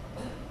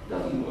 It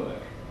doesn't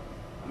work.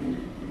 I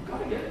mean, you've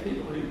got to get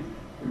people who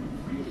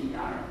really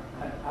are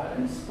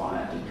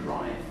inspired to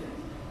drive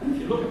things. And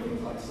if you look at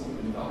things like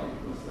Silicon Valley,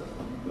 of course, that's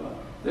what you've got.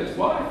 That's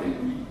why I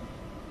think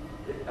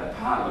a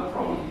part of the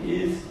problem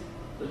is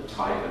the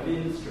type of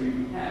industry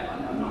we have.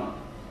 And I'm not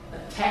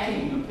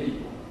attacking the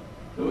people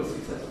who are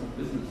successful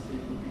business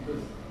people,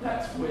 because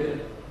that's where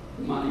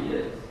the money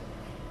is.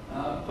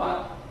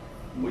 But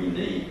we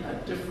need a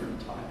different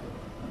type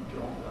of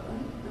driver.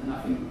 And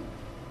I think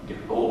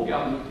all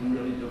government can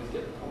really do is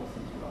get the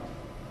policies right.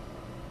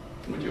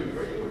 Would you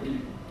agree, or do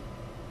you?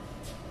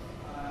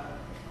 I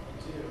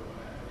do.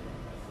 I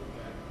think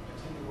I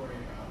tend to worry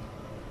about,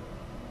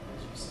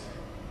 as you say,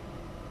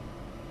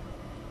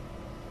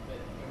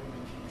 that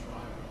government can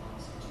drive the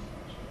policy too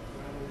much,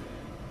 rather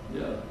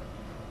than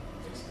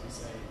basically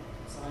say,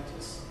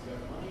 scientists, you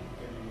have money,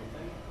 go do your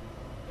thing.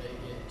 They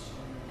get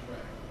too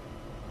direct.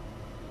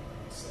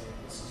 Say,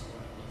 this is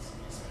what needs to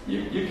be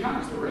said. You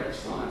can't direct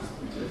science,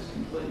 which is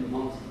completely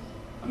nonsense.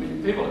 I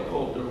mean, people are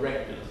called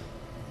directors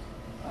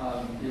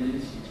in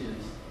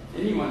institutes.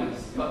 Anyone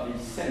who's got any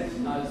sense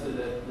knows that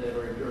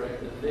they're a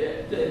director.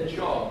 Their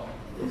job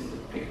is to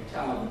pick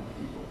talented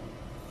people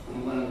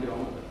and let them get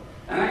on with it.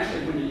 And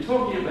actually, when you're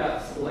talking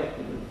about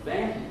selective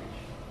advantage,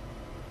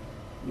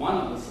 one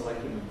of the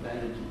selective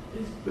advantages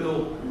is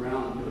built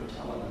around your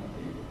talented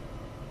people.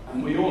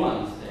 And we all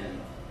understand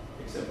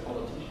that, except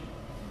politicians.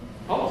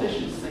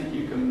 Politicians think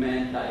you can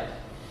mandate.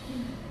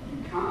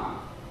 You can't,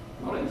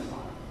 not in science.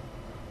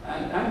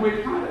 And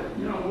we're kind of,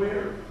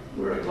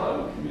 we're a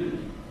global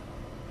community.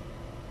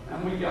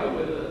 And we go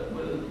where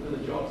the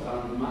jobs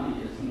are and the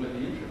money is and where the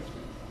interest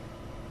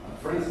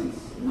is. For instance,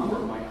 a number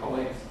of my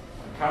colleagues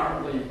are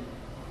currently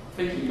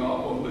thinking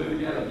of or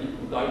moving out of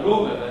they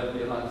will move out of the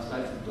United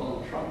States if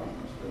Donald Trump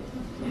becomes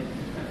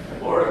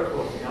president. Or, of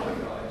course, the other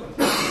guy,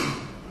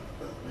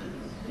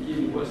 the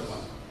even worse one.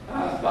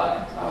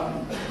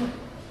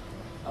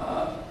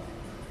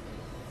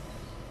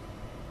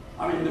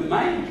 I mean, the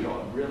main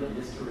job really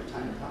is to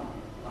retain talent.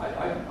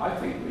 I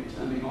think we're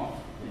turning off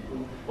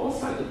people.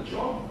 Also, the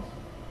job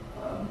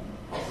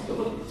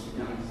possibilities of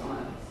young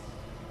scientists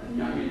and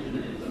young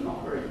engineers are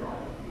not very bright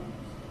at the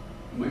moment.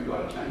 And we've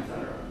got to change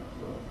that around as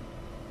well.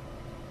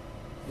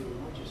 We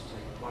might just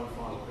take one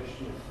final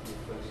question if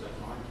folks don't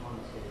mind. Time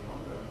is getting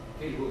on.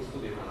 Peter will still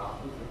be around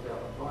afterwards,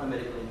 but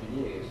biomedical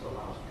engineering is the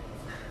last.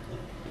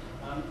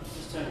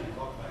 Just turning the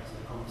clock back to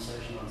the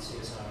conversation on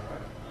CSIRO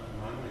a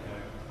moment ago,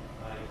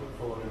 you put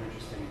forward an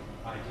interesting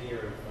idea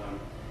of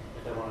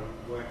if they want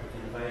to work with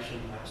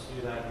innovation, perhaps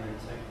do that and then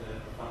take the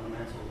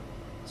fundamental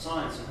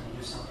science and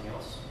do something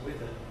else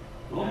with it.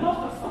 Well,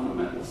 not the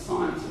fundamental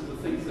science of the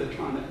things they're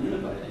trying to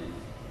innovate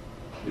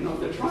in. If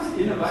they're trying to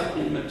innovate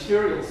in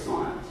material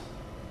science,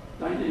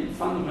 they need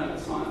fundamental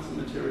science and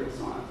material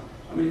science.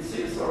 I mean,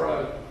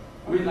 CSIRO,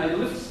 they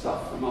lift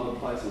stuff from other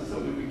places, so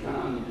we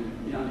only do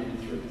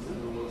 3%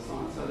 of the world's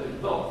science, so they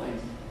develop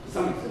things to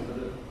some extent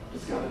that are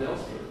discovered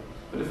elsewhere.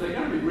 But if they're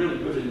going to be really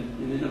good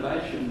in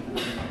innovation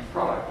and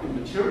product in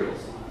material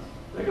science,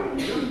 they're going to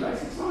be doing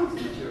basic science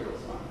and material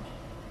science.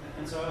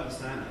 And so I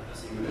understand that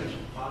that's the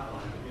innovation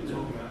pipeline, but you're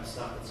talking about the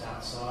stuff that's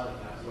outside of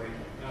that, where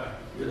can it go?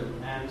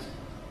 Yeah. And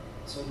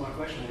so my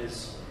question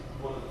is,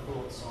 what are the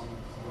thoughts on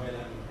where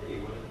that would be?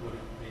 Would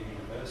it be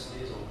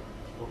universities, or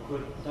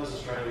does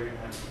Australia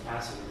have the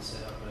capacity to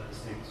set up a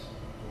distinct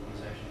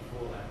organisation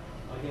for that?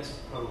 I guess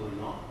probably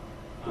not.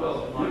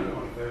 Well, it might be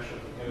controversial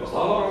if it goes. A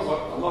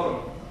lot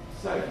of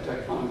say if you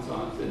take climate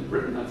science in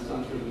Britain, that's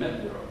done through the Met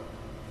Bureau.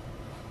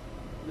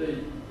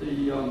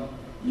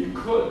 You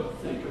could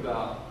think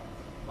about.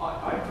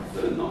 I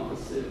prefer not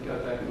to see it go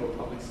back into a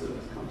public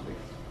service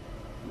context.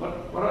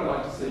 What I'd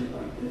like to see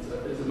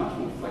is a much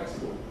more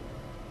flexible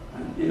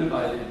and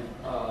innovative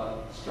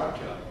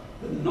structure,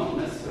 but not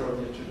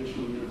necessarily a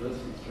traditional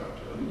university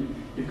structure. I mean,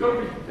 you've got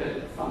to be prepared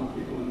to fund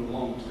people in the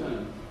long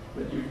term,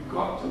 but you've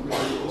got to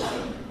really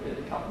also be prepared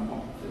to cut them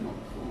off if they're not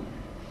performing.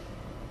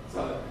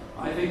 So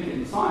I think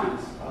in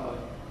science,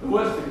 the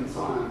worst thing in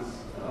science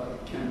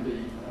can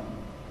be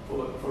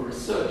for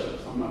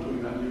researchers. I'm not talking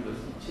about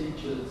university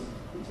teachers,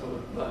 and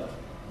so, but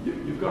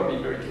you've got to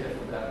be very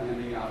careful about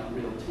handing out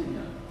real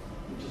tenure,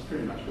 which is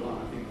pretty much gone,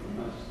 I think, for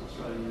most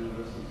Australian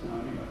universities now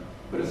anyway.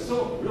 But it's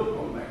still a real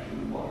problem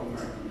actually in a lot of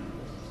American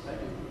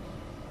universities.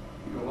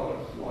 You've got a lot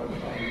of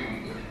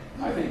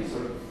I think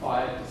sort of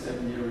 5 to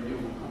 7 year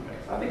renewable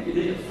contracts. I think you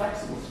need a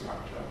flexible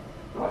structure,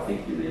 but I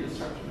think you need a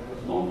structure that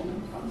has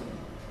long-term funding.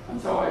 And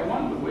so I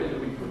wonder whether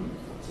we could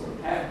sort of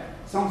have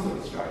some sort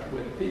of structure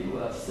where the people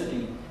are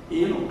sitting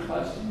in or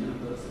close to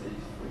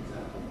universities, for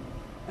example,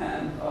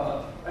 and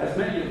as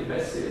many of the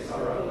best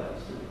CSIRO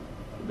labs do.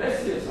 The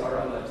best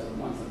CSIRO labs are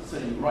the ones that are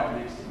sitting right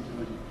next to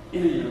it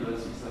in a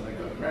university, so they've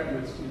got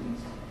graduate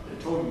students, they're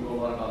talking to a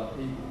lot of other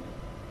people.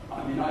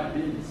 I mean, I've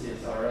been to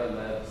CSIRO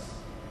labs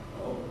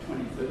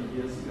 20, 30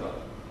 years ago,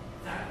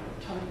 that were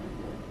totally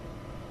wrong.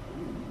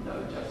 They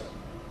were just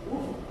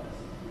awful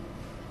places.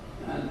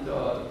 And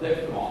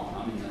they've gone. I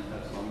mean,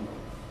 that's long ago.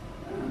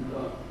 And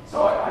so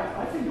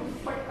I think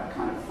a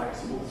kind of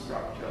flexible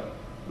structure,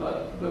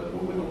 but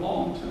with a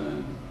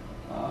long-term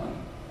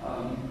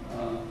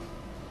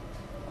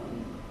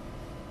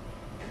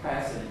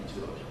capacity to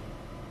it.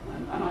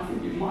 And I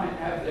think you might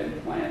have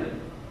them planted,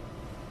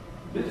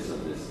 bits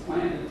of this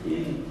planted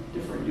in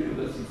different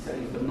university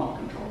settings, but not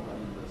controlled by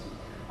universities.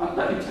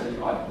 Let me tell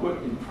you, I've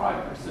worked in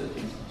private research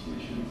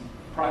institutions,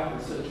 private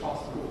research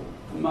hospital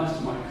for most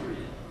of my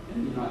career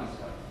in the United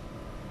States.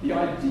 The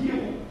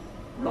ideal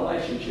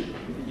relationship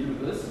with the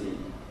university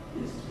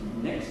is to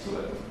be next to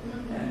it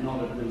and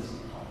not administer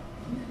it.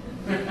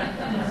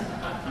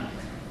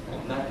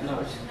 On that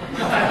note,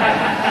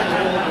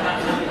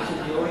 to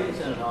the audience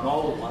and an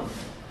old one,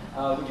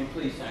 would you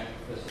please thank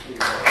Professor Peter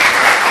Doherty?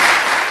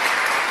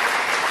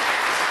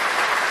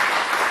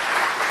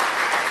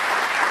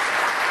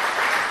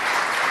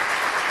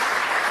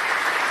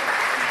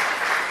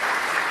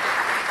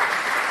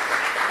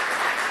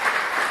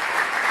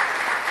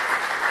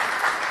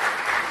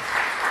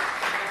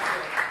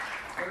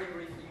 Very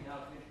briefly now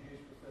to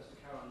introduce Professor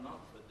Carolyn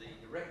Mumford, the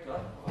Director of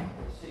the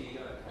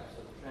CEO of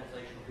the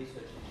Translational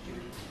Research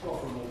Institute.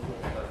 Welcome all four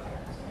of those.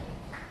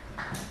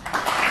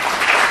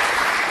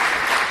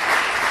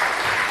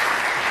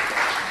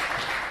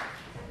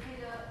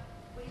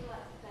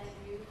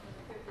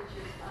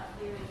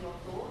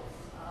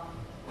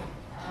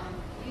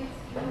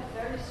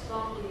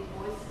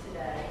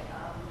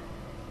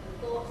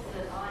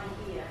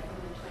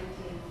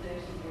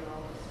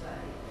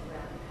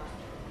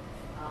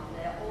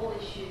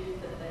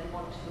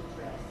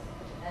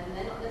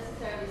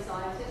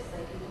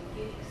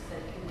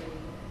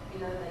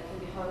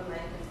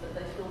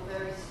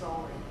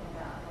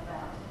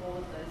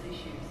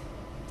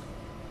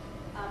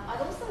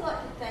 I'd also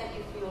like to thank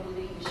you for your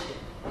leadership,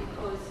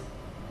 because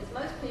as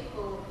most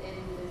people in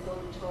this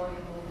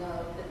auditorium will know,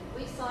 that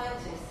we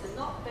scientists are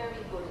not very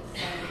good at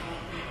saying what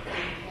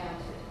we've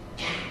encountered,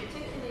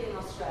 particularly in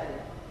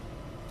Australia.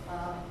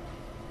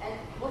 And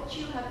what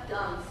you have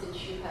done since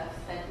you have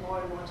spent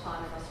more and more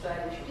time in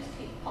Australia is you just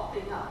keep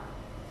popping up.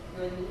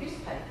 You're in the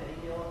newspaper,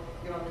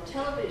 you're on the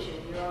television,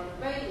 you're on the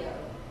radio,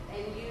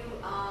 and you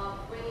are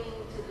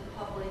bringing to the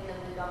public and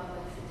the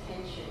government's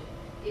attention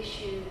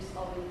issues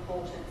of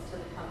importance to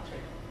the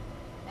country.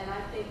 And I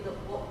think that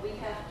what we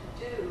have to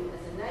do as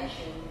a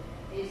nation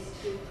is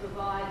to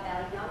provide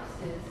our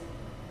youngsters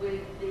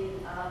with the,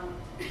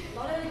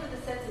 not only with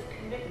a sense of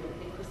commitment,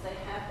 because they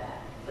have that,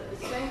 but the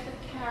strength of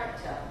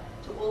character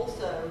to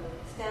also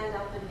stand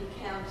up and be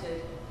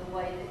counted the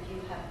way that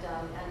you have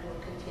done and will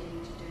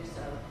continue to do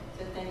so.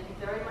 So thank you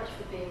very much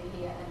for being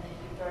here, and thank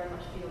you very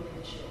much for your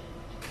leadership.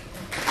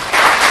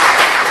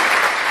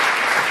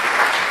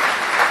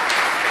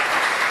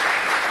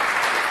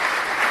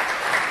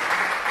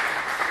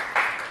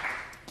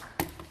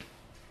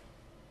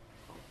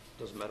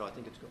 Doesn't matter, I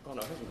think it's got... Oh,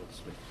 no, it hasn't got the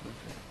speech.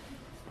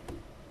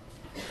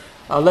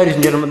 Ladies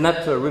and gentlemen,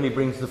 that really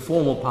brings the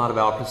formal part of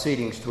our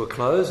proceedings to a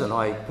close, and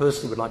I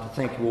personally would like to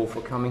thank you all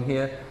for coming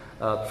here.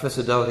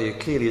 Professor Doherty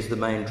clearly is the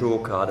main draw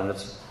card, and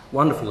it's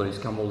wonderful that he's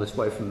come all this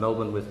way from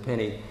Melbourne with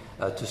Penny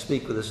to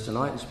speak with us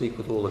tonight and speak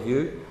with all of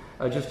you.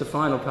 Just a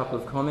final couple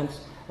of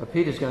comments.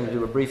 Peter's going to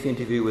do a brief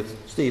interview with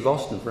Steve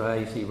Austin for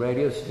AEC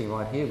Radio, sitting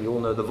right here. We all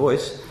know the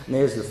voice, and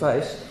there's the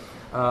face.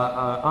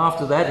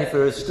 After that, if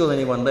there is still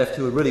anyone left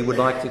who really would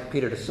like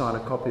Peter to sign a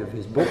copy of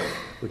his book,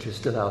 which is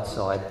still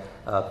outside,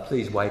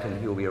 please wait and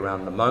he'll be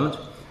around in a moment.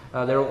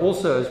 There are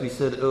also, as we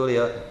said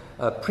earlier,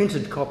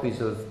 printed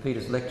copies of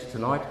Peter's lecture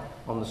tonight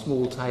on the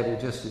small table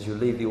just as you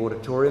leave the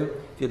auditorium.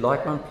 If you'd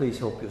like one, please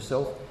help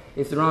yourself.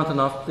 If there aren't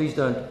enough, please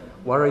don't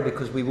worry,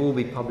 because we will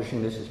be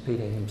publishing this, as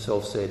Peter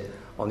himself said,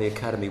 on the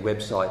Academy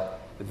website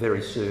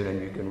very soon,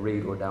 and you can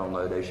read or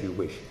download as you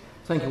wish.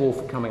 Thank you all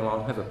for coming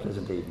along. Have a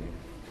pleasant evening.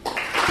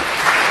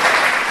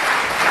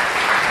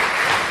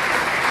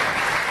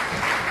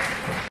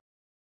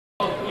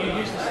 You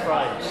use this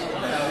phrase,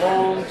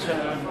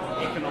 long-term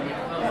economic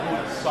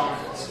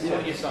science. What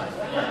are you saying?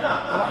 Well,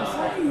 I'm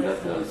saying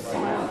that the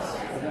science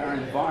of our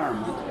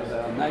environment, of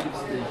our native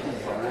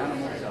species, our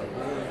animals, our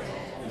birds,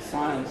 the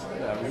science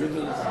of our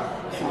rivers,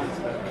 the science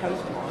of our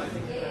coastlines,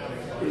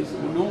 is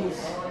enormous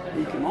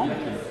economic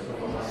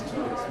importance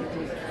to us,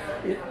 because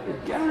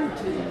it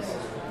guarantees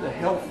the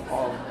health of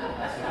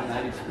our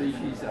native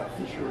species, our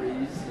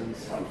fisheries, and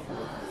so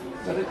forth.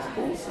 But it's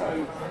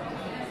also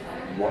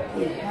what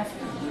we have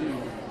to do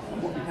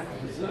and what we have to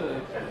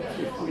preserve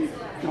if we're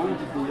going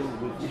to deal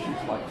with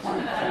issues like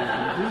climate change,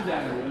 and do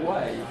that in a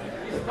way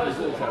that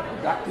preserves our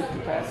productive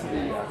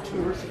capacity, our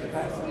tourist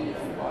capacity, if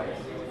you like,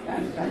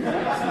 and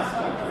makes this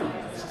country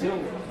still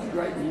a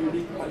great and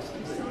unique place to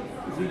be.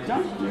 If we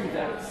don't do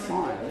that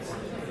science,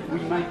 we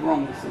make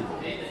wrong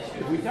decisions.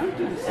 If we don't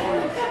do the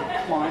science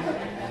of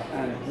climate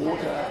and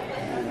water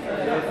and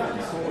earth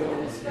and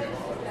soils,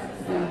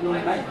 then we'll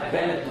make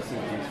bad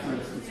decisions, for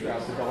instance,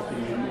 about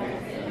developing the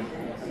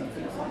north and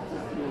things like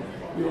that.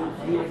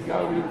 we'll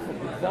go in for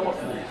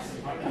developments,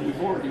 and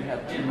we've already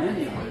had too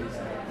many of these,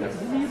 that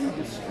really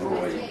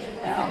destroy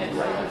our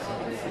greatest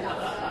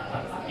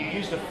assets. You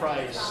used the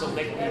phrase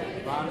selective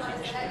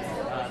advantage.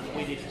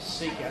 We need to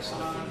seek our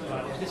selective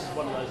advantage. This is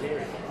one of those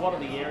areas. What are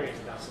the areas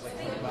of our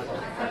selective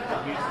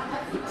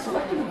advantage?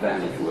 Selective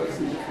advantage works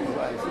in different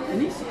ways.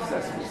 Any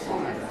successful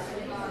scientist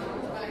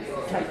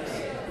takes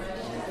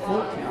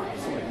full account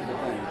selective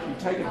advantage. You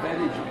take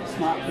advantage of the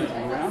smart people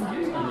around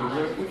you and you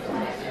work with them.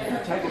 You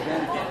take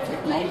advantage of the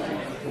technology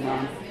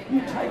around. You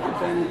take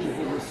advantage of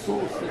the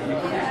resource that you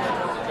can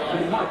access.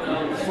 And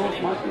the resource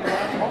might be a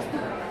large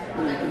hospital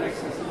where you can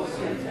access a lot of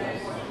cancer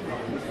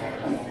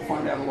and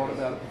find out a lot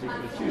about a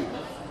particular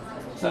tumour.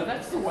 So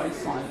that's the way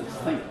scientists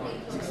think.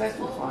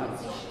 Successful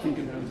scientists think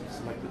in terms of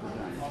selective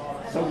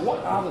advantage. So what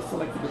are the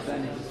selective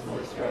advantages for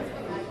Australia?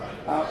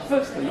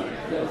 Firstly,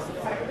 there's the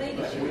fact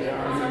that we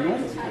are an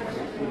enormous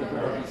country with a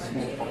very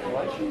small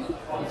population.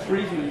 It's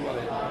reasonably well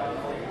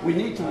educated. We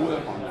need to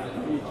work on that.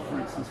 We need to, for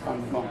instance,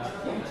 fund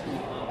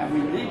universities, and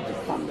we need to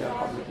fund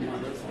our public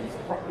universities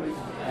properly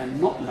and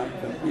not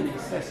make them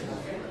inaccessible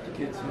to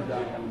kids who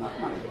don't have enough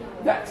money.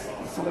 That's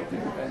the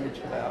selective advantage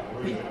of our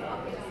people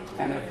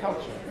and our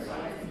culture.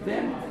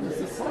 Then there's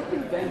the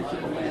selective advantage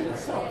of the land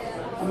itself.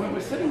 And when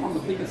we're sitting on the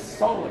biggest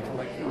solar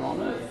collector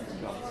on Earth, for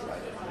God's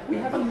sake, we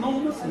have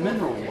enormous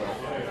mineral wealth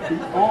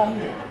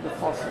beyond the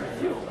fossil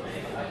fuel.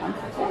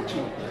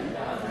 Unfortunately,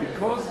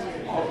 because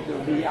of the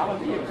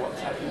reality of what's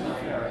happening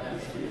with our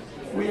atmosphere,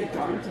 we're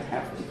going to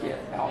have to get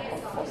out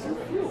of fossil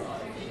fuels.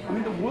 I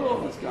mean, the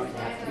world is going to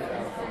have to get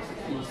out of fossil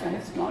fuels, and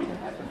it's going to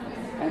happen.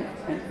 And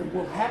it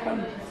will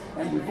happen,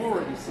 and we've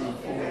already seen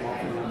falling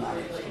off in the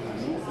markets to the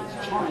north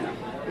as China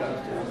goes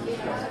down.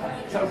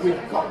 So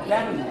we've got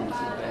that enormous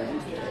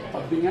advantage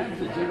of being able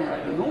to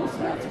generate enormous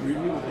amounts of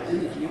renewable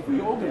energy if we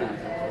organise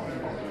it.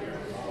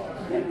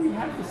 Then we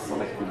have the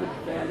selective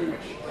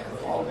advantage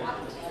of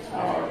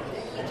our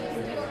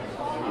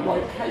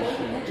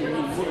location in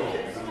the world.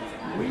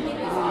 We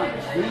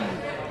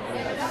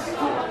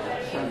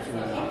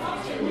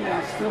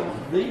are still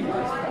the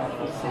most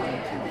powerful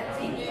science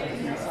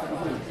in the southern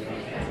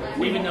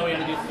hemisphere. Even though we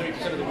only do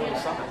 3% of the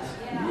world's science.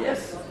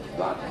 Yes,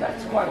 but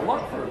that's quite a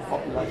lot for a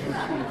population of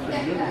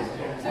 23 million.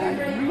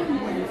 And really,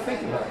 when you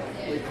think about it,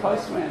 we're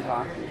close to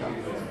Antarctica.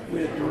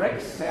 We're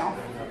direct south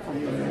from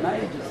the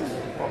major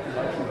centres of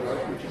population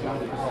growth, which is going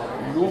to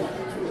develop north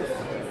to us.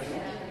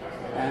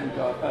 And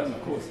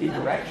of course,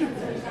 interaction.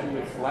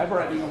 We're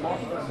collaborating a lot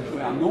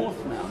to our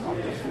north now, not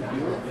just with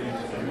Europe and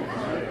North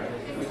America.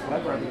 We're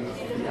collaborating with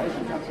the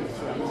Asian countries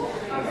to our north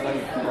as they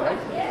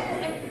create.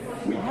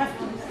 We have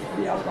to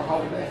be able to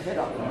hold our head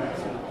up when that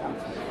sort of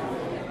comes to the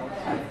country.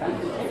 And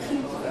the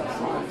excellence of our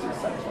science is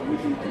such that we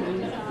can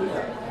continue to do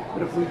that.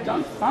 But if we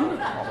don't fund it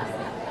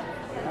properly,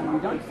 and we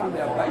don't fund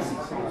our basic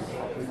science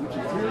properly, which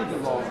is really the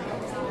role of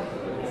government,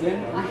 then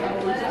we're going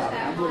to lose that,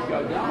 and we'll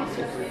go down a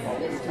separate hole.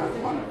 We can't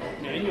fund it.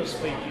 Now, in your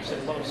speech, you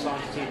said a lot of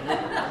scientists here, look,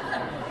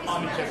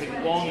 I'm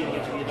interpreting longing to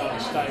get to the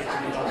United States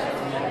and the United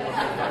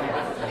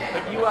States,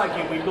 but you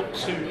argue we look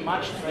too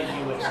much to the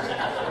US.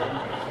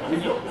 We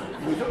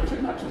look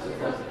too much as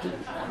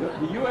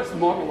the US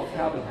model of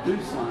how to do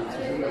science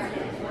is really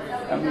good.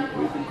 And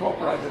we've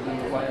incorporated in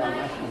the way our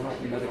National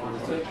Health and Medical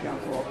Research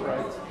Council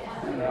operates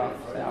and our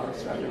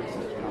Australian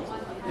Research Council,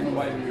 in the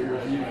way we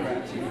review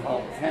grants and we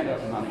hand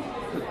out money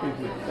to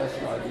people with the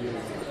best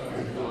ideas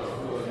and who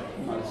are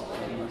most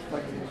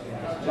flexible.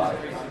 But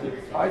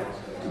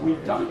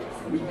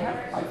we have,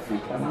 I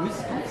think, a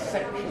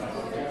misconception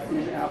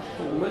in our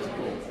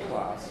political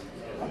class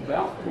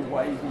about the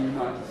way the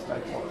United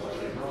States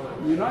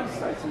operates. The United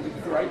States is a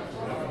great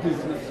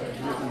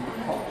business-driven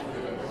culture.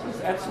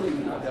 There's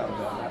absolutely no doubt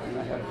about that. And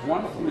they have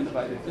wonderful,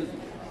 innovative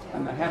business.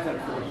 And they have had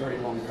for a very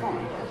long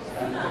time.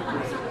 And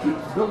there's a keep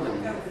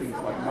building things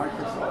like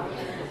Microsoft,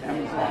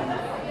 Amazon,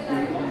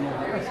 Google, and all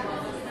the rest of it,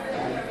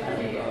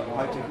 and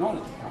high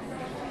technology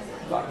companies.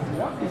 But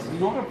what is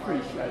not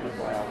appreciated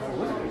by our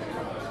political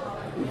class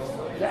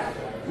is that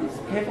is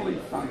heavily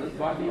funded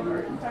by the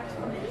American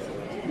taxpayer.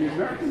 The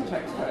American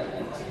taxpayer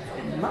puts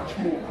much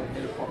more per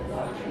head of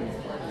population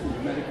into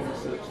medical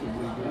research than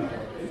we do.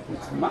 It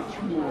puts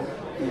much more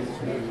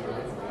into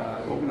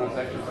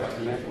organisations like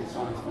the National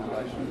Science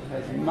Foundation. It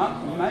has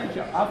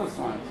major other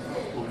science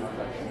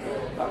organisations.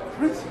 But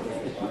principally,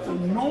 it puts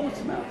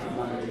enormous amounts of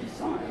money into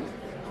science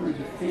through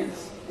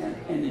defence and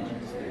energy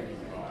spending.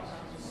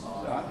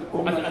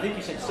 I think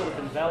you said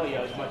Silicon Valley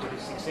owes much of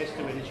its success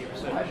to energy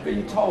research. I've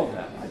been told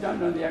that. I don't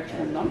know the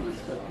actual numbers,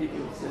 but people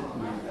have said to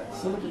me that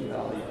Silicon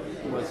Valley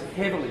was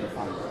heavily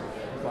funded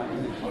by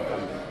energy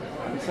funding.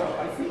 And so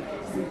I think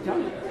we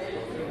don't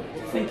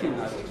think in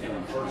those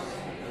terms.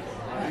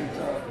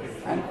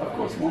 And of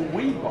course, when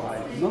we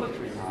buy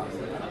military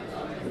hardware,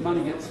 the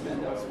money gets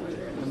spent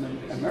elsewhere. When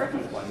the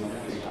Americans buy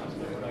military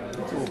hardware,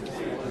 it's all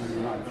spent in the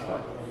United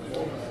States.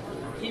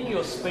 In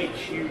your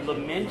speech, you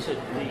lamented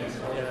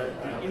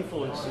the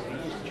influence of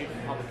the Institute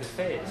of Public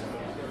Affairs,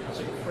 a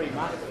sort of free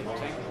market think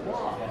tank.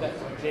 That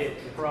they're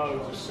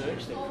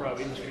pro-research, they're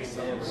pro-industry,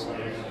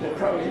 they're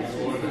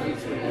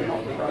pro-industry, they're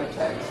not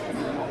pro-tax, and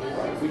they're not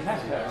pro. We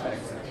have to have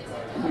tax,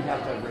 and we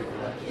have to have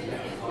regulation.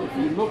 If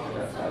you look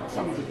at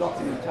some of the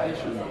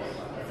documentation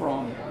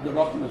from the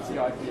documents the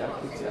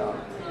IPA puts out,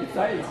 if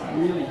they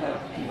really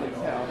have complete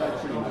power, they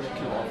pretty much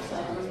kill off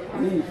science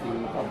and anything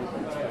in the public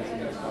space in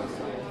this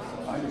country.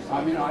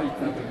 I mean, I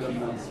think of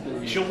them as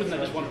being... Sure, wouldn't they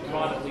just want to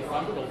privately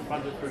fund it or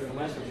fund it through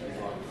philanthropy?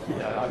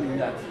 Yeah, I mean,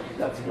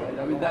 that's great.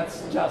 I mean,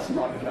 that's just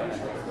not going to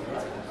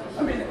happen.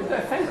 I mean,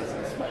 they're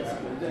fantasies,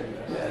 basically.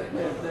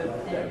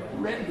 They've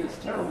read this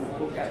terrible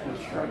book,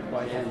 Atlas Shrugged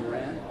by Ayn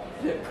Rand.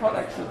 They're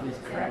products of these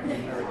crappy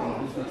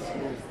American business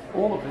schools,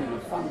 all of whom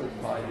are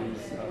funded by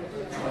these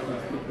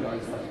big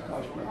guys like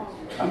Koch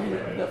brothers. I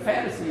mean, the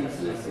fantasy is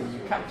this, and you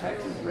cut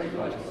taxes,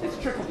 regulations. It's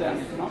trickle-down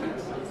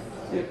economics.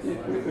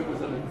 It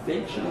was an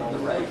invention of the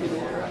Reagan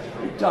era.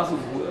 It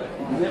doesn't work.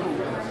 It never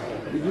works.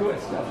 The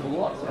US does a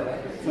lot better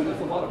when there's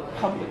a lot of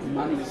public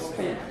money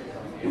spent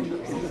in the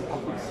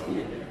public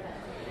sphere.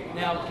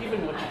 Now,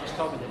 given what you just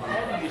told me, then,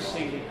 how do you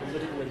see the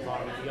political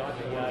environment? The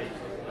IPA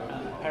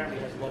apparently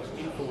has a lot of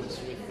influence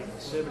with the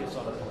conservative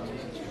side of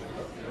politics.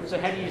 So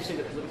how do you see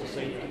the political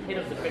scene ahead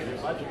of the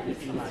federal budget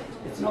in May?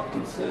 It's not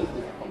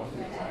conservative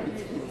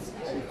politics.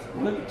 It's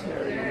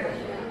libertarian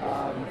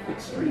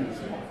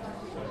extremism.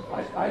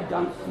 I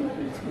don't think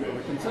these people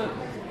are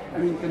conservatives. I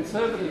mean,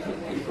 conservatives are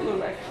people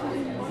who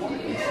actually want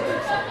to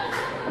conserve something.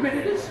 I mean,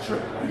 it is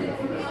true. I mean,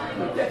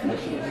 the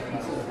definition of a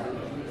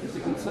conservative is a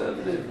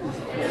conservative is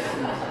a person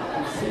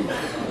who sees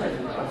the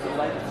present as the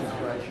latest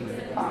iteration of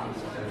the past.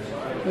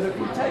 But if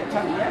we take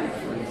Tony Abbott,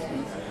 for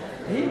instance,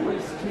 he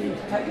was keen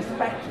to take us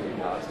back to the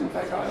past. In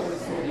fact, I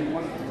always thought he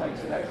wanted to take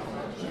us back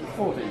to the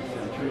 14th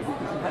century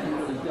because he hadn't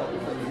really dealt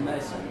with the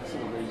Renaissance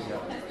or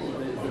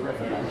the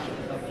Reformation.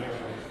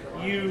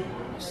 You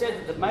said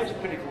that the major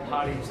political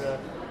parties are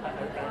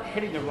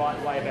heading the right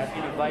way about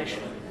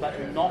innovation, but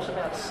not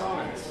about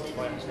science, if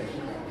I understand.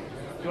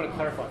 Do you want to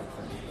clarify?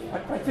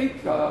 I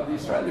think the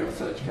Australia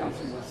Research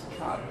Council was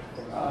cut.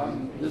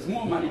 There's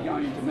more money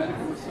going into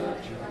medical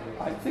research.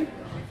 I think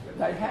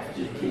they have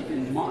to keep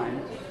in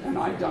mind, and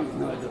I don't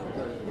know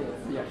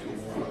the actual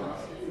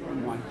figures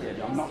in my head.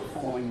 I'm not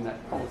following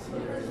that policy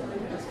area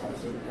as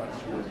closely as I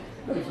should.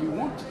 But if you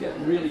want to get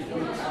really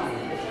good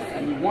science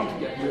and you want to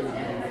get really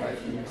good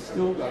innovation, you've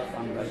still got to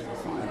fund basic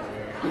science.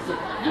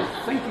 You're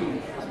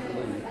thinking, I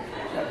believe,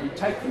 that we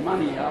take the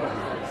money out of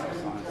the basic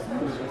science, the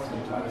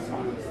university type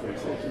science, the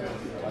research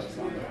institute type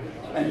science,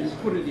 and you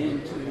put it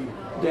into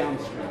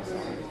downstream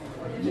science.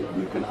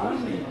 You can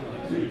only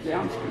do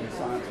downstream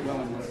science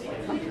well in this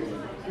country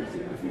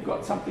if you've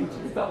got something to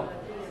develop.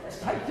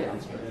 Take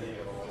downstream.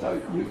 So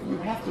you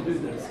have to do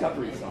the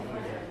discovery side,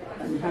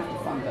 and you have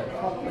to fund that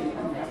properly,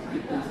 and you have to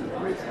give decent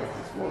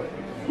resources for it.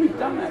 We've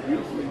done that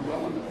reasonably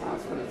well in the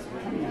past, but it's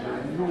becoming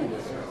an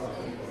enormous stress.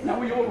 Now,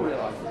 we all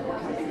realise that the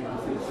country is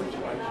in a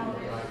situation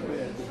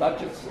where the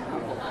budgets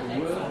aren't what they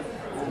were,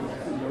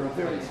 and there are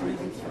various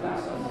reasons for that.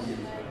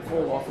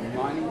 Fall off in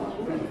mining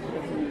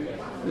revenue.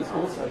 There's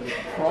also the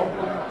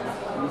problem,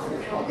 and this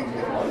is a problem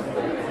with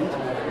globally,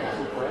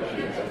 international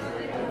corporations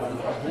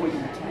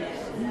avoiding tax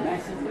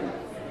massively.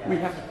 We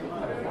have to put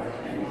that right,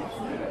 and we have to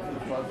do that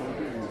for global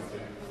agreements.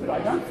 But I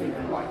don't think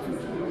the right thing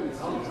to do is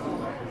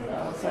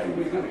to say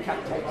we're going to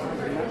cut taxes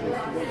and that will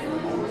towards an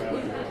enormous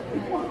boom.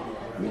 It won't.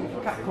 I mean, if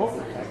you cut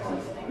corporate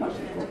taxes, most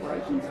of the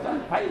corporations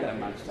don't pay that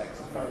much tax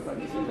as far as I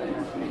can see. They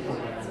don't.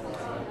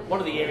 One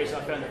of the areas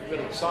I found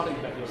really exciting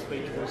about your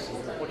speech was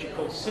what you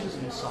call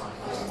citizen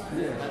science.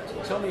 Yeah.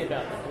 Tell me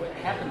about that.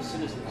 How can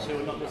citizens who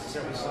are not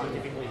necessarily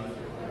scientifically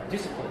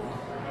disciplined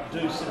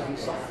do citizen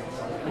science?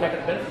 And how can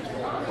it benefit you?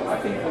 Well, I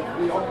think that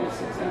the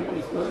obvious example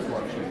is bird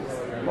watching.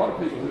 A lot of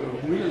people who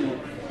are really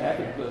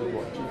avid bird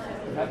watchers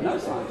have no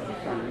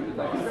scientific training,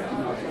 but they can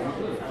recognise all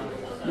birds.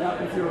 Now,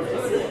 if you're a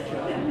bird watcher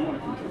and you want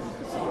to contribute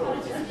to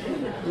science, you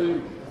can do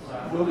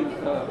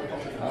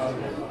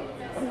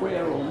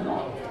aware or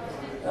not.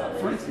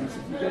 For instance,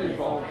 if you get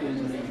involved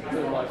in the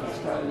BirdLife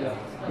Australia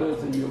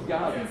Birds in Your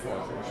Garden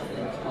project,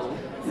 it's called,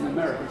 in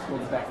America it's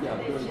called the Backyard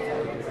Bird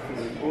Project for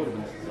the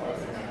Audubon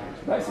Society.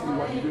 Basically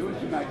what you do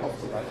is you make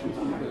observations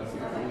on the birds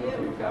that are coming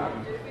into your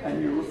garden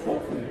and you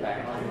report them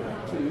back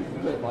to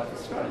BirdLife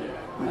Australia.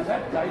 Now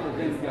that data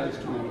then goes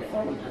to an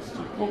ornithologist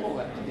to pull all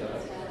that together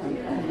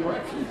and you're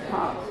actually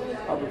part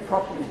of a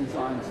properly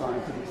designed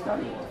scientific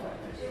study of that.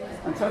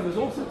 And so there's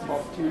all sorts of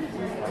opportunities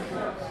like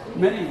that.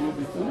 Many will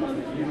be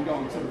familiar. You can go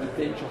on sort of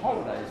adventure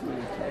holidays where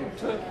you take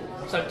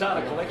turtles. So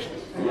data collection?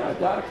 Yeah,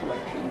 data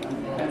collection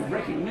and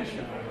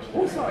recognition.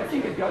 Also, I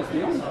think it goes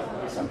beyond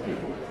that. Some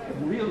people have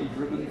really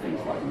driven things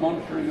like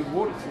monitoring of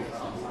water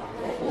sources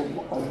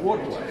or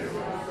waterways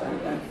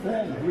and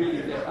formed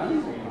really their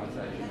own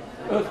organisation.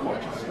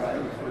 Earthwatch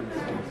Australia, for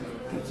instance,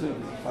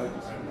 conservative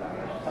focus on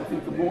that. I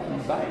think the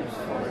Moreton Bay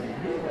already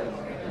has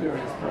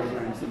various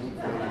programs that look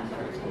very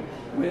interesting.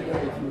 Whether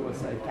if you were,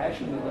 say,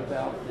 passionate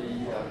about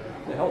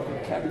the health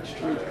of Cabbage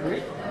Tree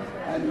Creek,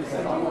 and you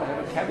said, I want to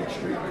have a Cabbage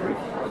Tree Creek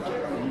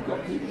project, and you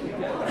got people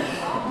together,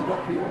 you've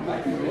got people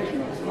making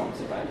measurements and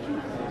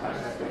observations, I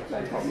suspect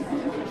they'd probably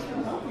be interested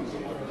in helping you.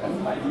 And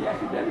maybe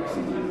academics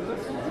in the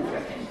universities who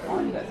actually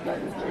find that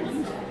data very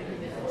useful.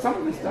 Some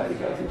of this data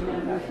goes into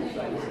international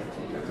data sets.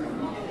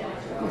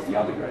 Of course, the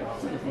other great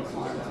citizen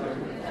science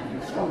area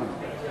is astronomy.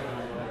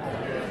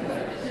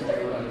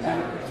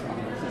 Amateur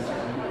astronomers and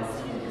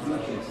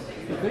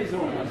but these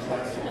are almost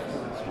like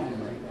software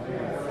astronomy.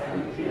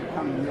 People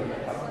coming really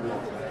up to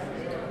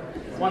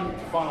One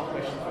final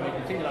question for me.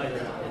 The thing that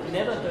I've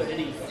never heard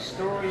any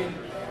historian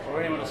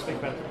or anyone to speak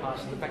about in the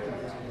past is the fact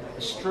that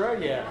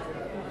Australia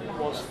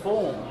was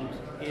formed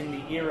in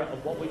the era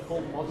of what we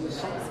call modern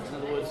science. In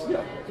other words,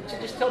 could you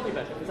just tell me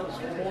about that? Because that was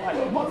quite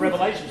a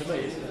revelation to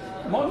me.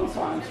 Modern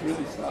science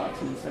really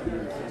starts in the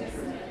 17th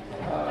century.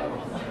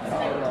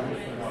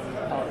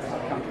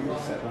 Our country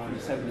was settled in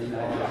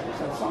 1788,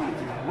 so science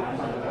is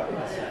well underway.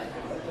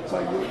 So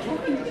you're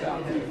talking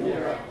about the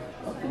era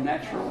of the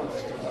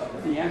naturalist,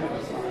 the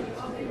amateur science,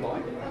 if you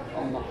like,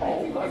 on the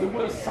whole, though there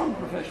were some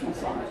professional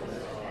science.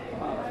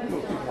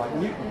 People like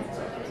Newton,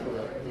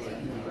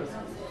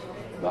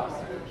 but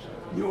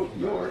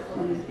you're in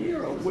an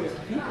era where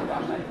people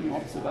are making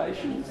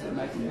observations, they're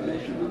making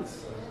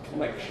measurements,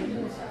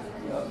 collections.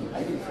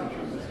 18th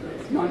century was great,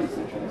 19th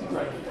century was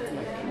great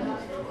collections,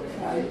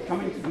 and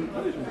coming to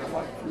conclusions,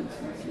 like, for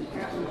instance, the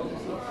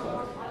conclusions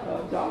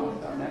of Darwin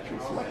about natural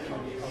selection.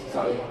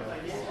 So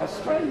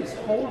Australia's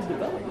whole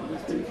development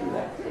has been through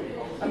that period.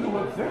 And there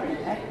were very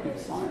active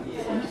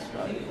scientists in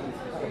Australia.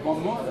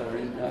 Von Muller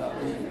in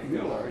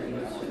Muller in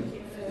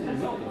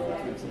Melbourne,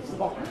 for instance, the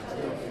botanists.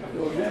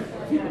 There were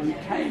people who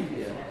came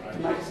here to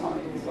make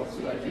scientific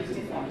observations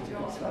and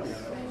scientific studies.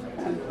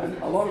 And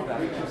a lot of that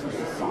was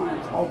the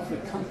science of the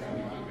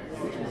country,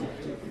 which was a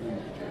particular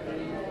nature.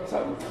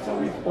 So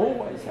we've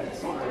always had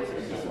science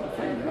as a sort of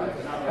thing.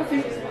 I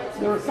think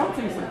there are some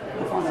things that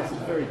define us as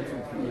very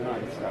different from the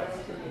United States.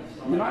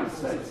 The United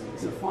States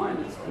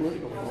defined its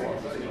political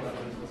philosophy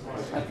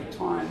at the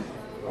time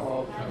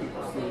of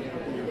the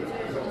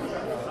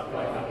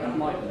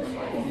Enlightenment.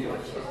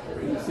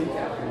 You see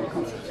that in the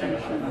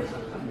Constitution,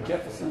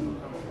 Jefferson,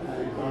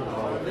 and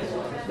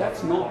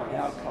that's not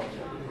our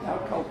culture.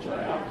 Our culture,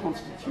 our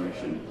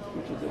Constitution,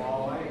 which is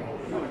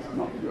it's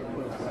not the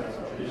world's greatest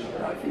tradition,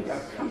 but I think our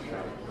country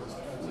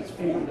was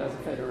formed as a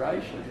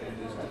federation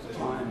at the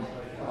time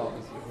of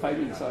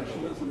fading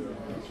socialism,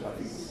 which I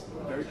think is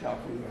very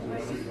powerful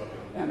influence,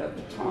 and at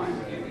the time,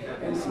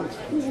 and it was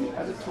formed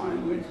at a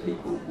time when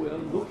people were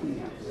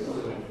looking at the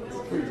world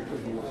through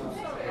the water.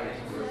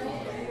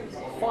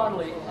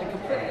 Finally, and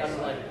completely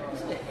unrelated,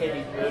 is it a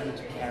heavy burden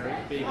to carry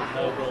being a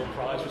Nobel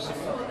Prize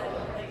recipient?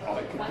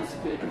 I could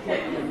disappear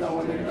completely and no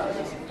one would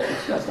notice.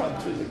 It's just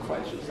up to the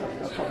equations.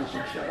 I probably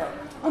should shut up.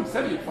 I'm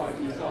 75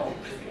 years old,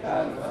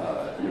 and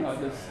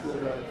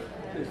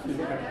if you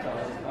look at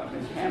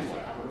in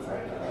Hamlet,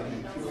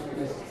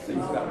 there's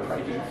things about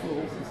breaking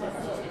fools and stuff.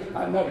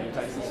 Nobody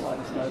takes the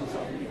slightest notice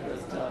of me,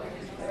 but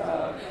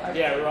I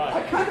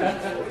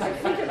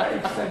think at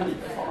age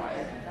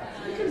 75,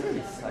 you can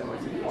really say what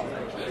you want.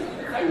 Actually,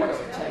 if they want to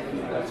attack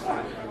you, that's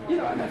fine.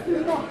 And if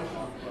you're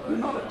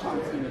not at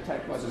times being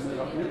attacked by the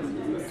Murdoch Million,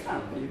 you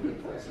can't be a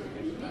good person.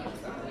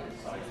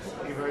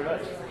 Thank you very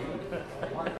much.